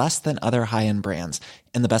 80% less than other high-end brands.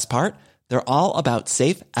 And the best part? They're all about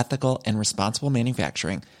safe, ethical, and responsible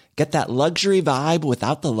manufacturing. Get that luxury vibe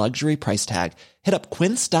without the luxury price tag. Hit up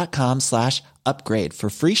quince.com/upgrade for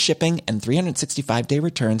free shipping and 365-day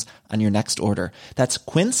returns on your next order. That's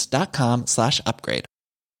quince.com/upgrade.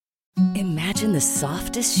 Imagine the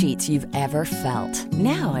softest sheets you've ever felt.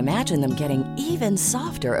 Now imagine them getting even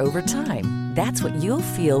softer over time. That's what you'll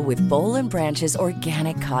feel with Boll & Branch's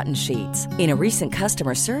organic cotton sheets. In a recent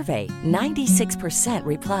customer survey, 96%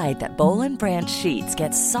 replied that Boll & Branch sheets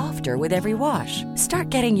get softer with every wash. Start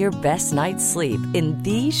getting your best night's sleep in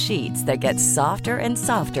these sheets that get softer and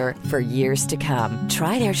softer for years to come.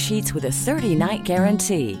 Try their sheets with a 30-night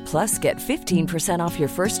guarantee. Plus, get 15% off your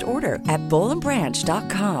first order at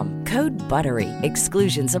bollandbranch.com. Code BUTTERY.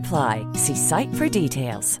 Exclusions apply. See site for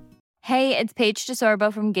details. Hey, it's Paige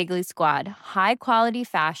DeSorbo from Giggly Squad. High quality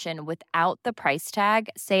fashion without the price tag.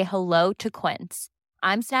 Say hello to Quince.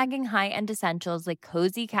 I'm snagging high-end essentials like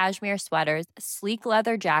cozy cashmere sweaters, sleek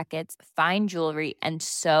leather jackets, fine jewelry, and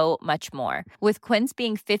so much more. With Quince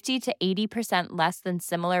being 50 to 80% less than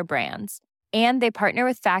similar brands. And they partner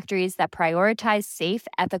with factories that prioritize safe,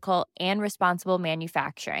 ethical, and responsible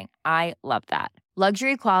manufacturing. I love that.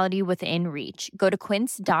 Luxury quality within reach. Go to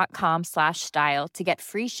quince.com/style to get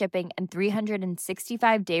free shipping and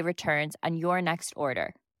 365-day returns on your next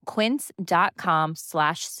order.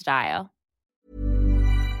 Quince.com/style.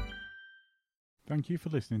 Thank you for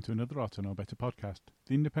listening to another Auto Know Better podcast,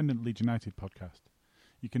 the independent Leeds United podcast.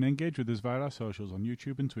 You can engage with us via our socials on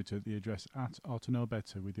YouTube and Twitter at the address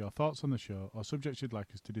 @AutoKnowBetter with your thoughts on the show or subjects you'd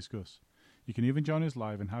like us to discuss. You can even join us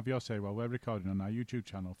live and have your say while we're recording on our YouTube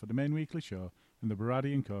channel for the main weekly show and the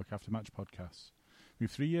Baradi and Coke Aftermatch podcasts. We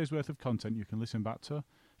have 3 years' worth of content you can listen back to,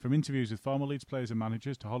 from interviews with former Leeds players and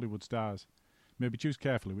managers to Hollywood stars. Maybe choose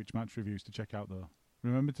carefully which match reviews to check out though.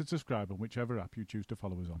 Remember to subscribe on whichever app you choose to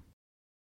follow us on.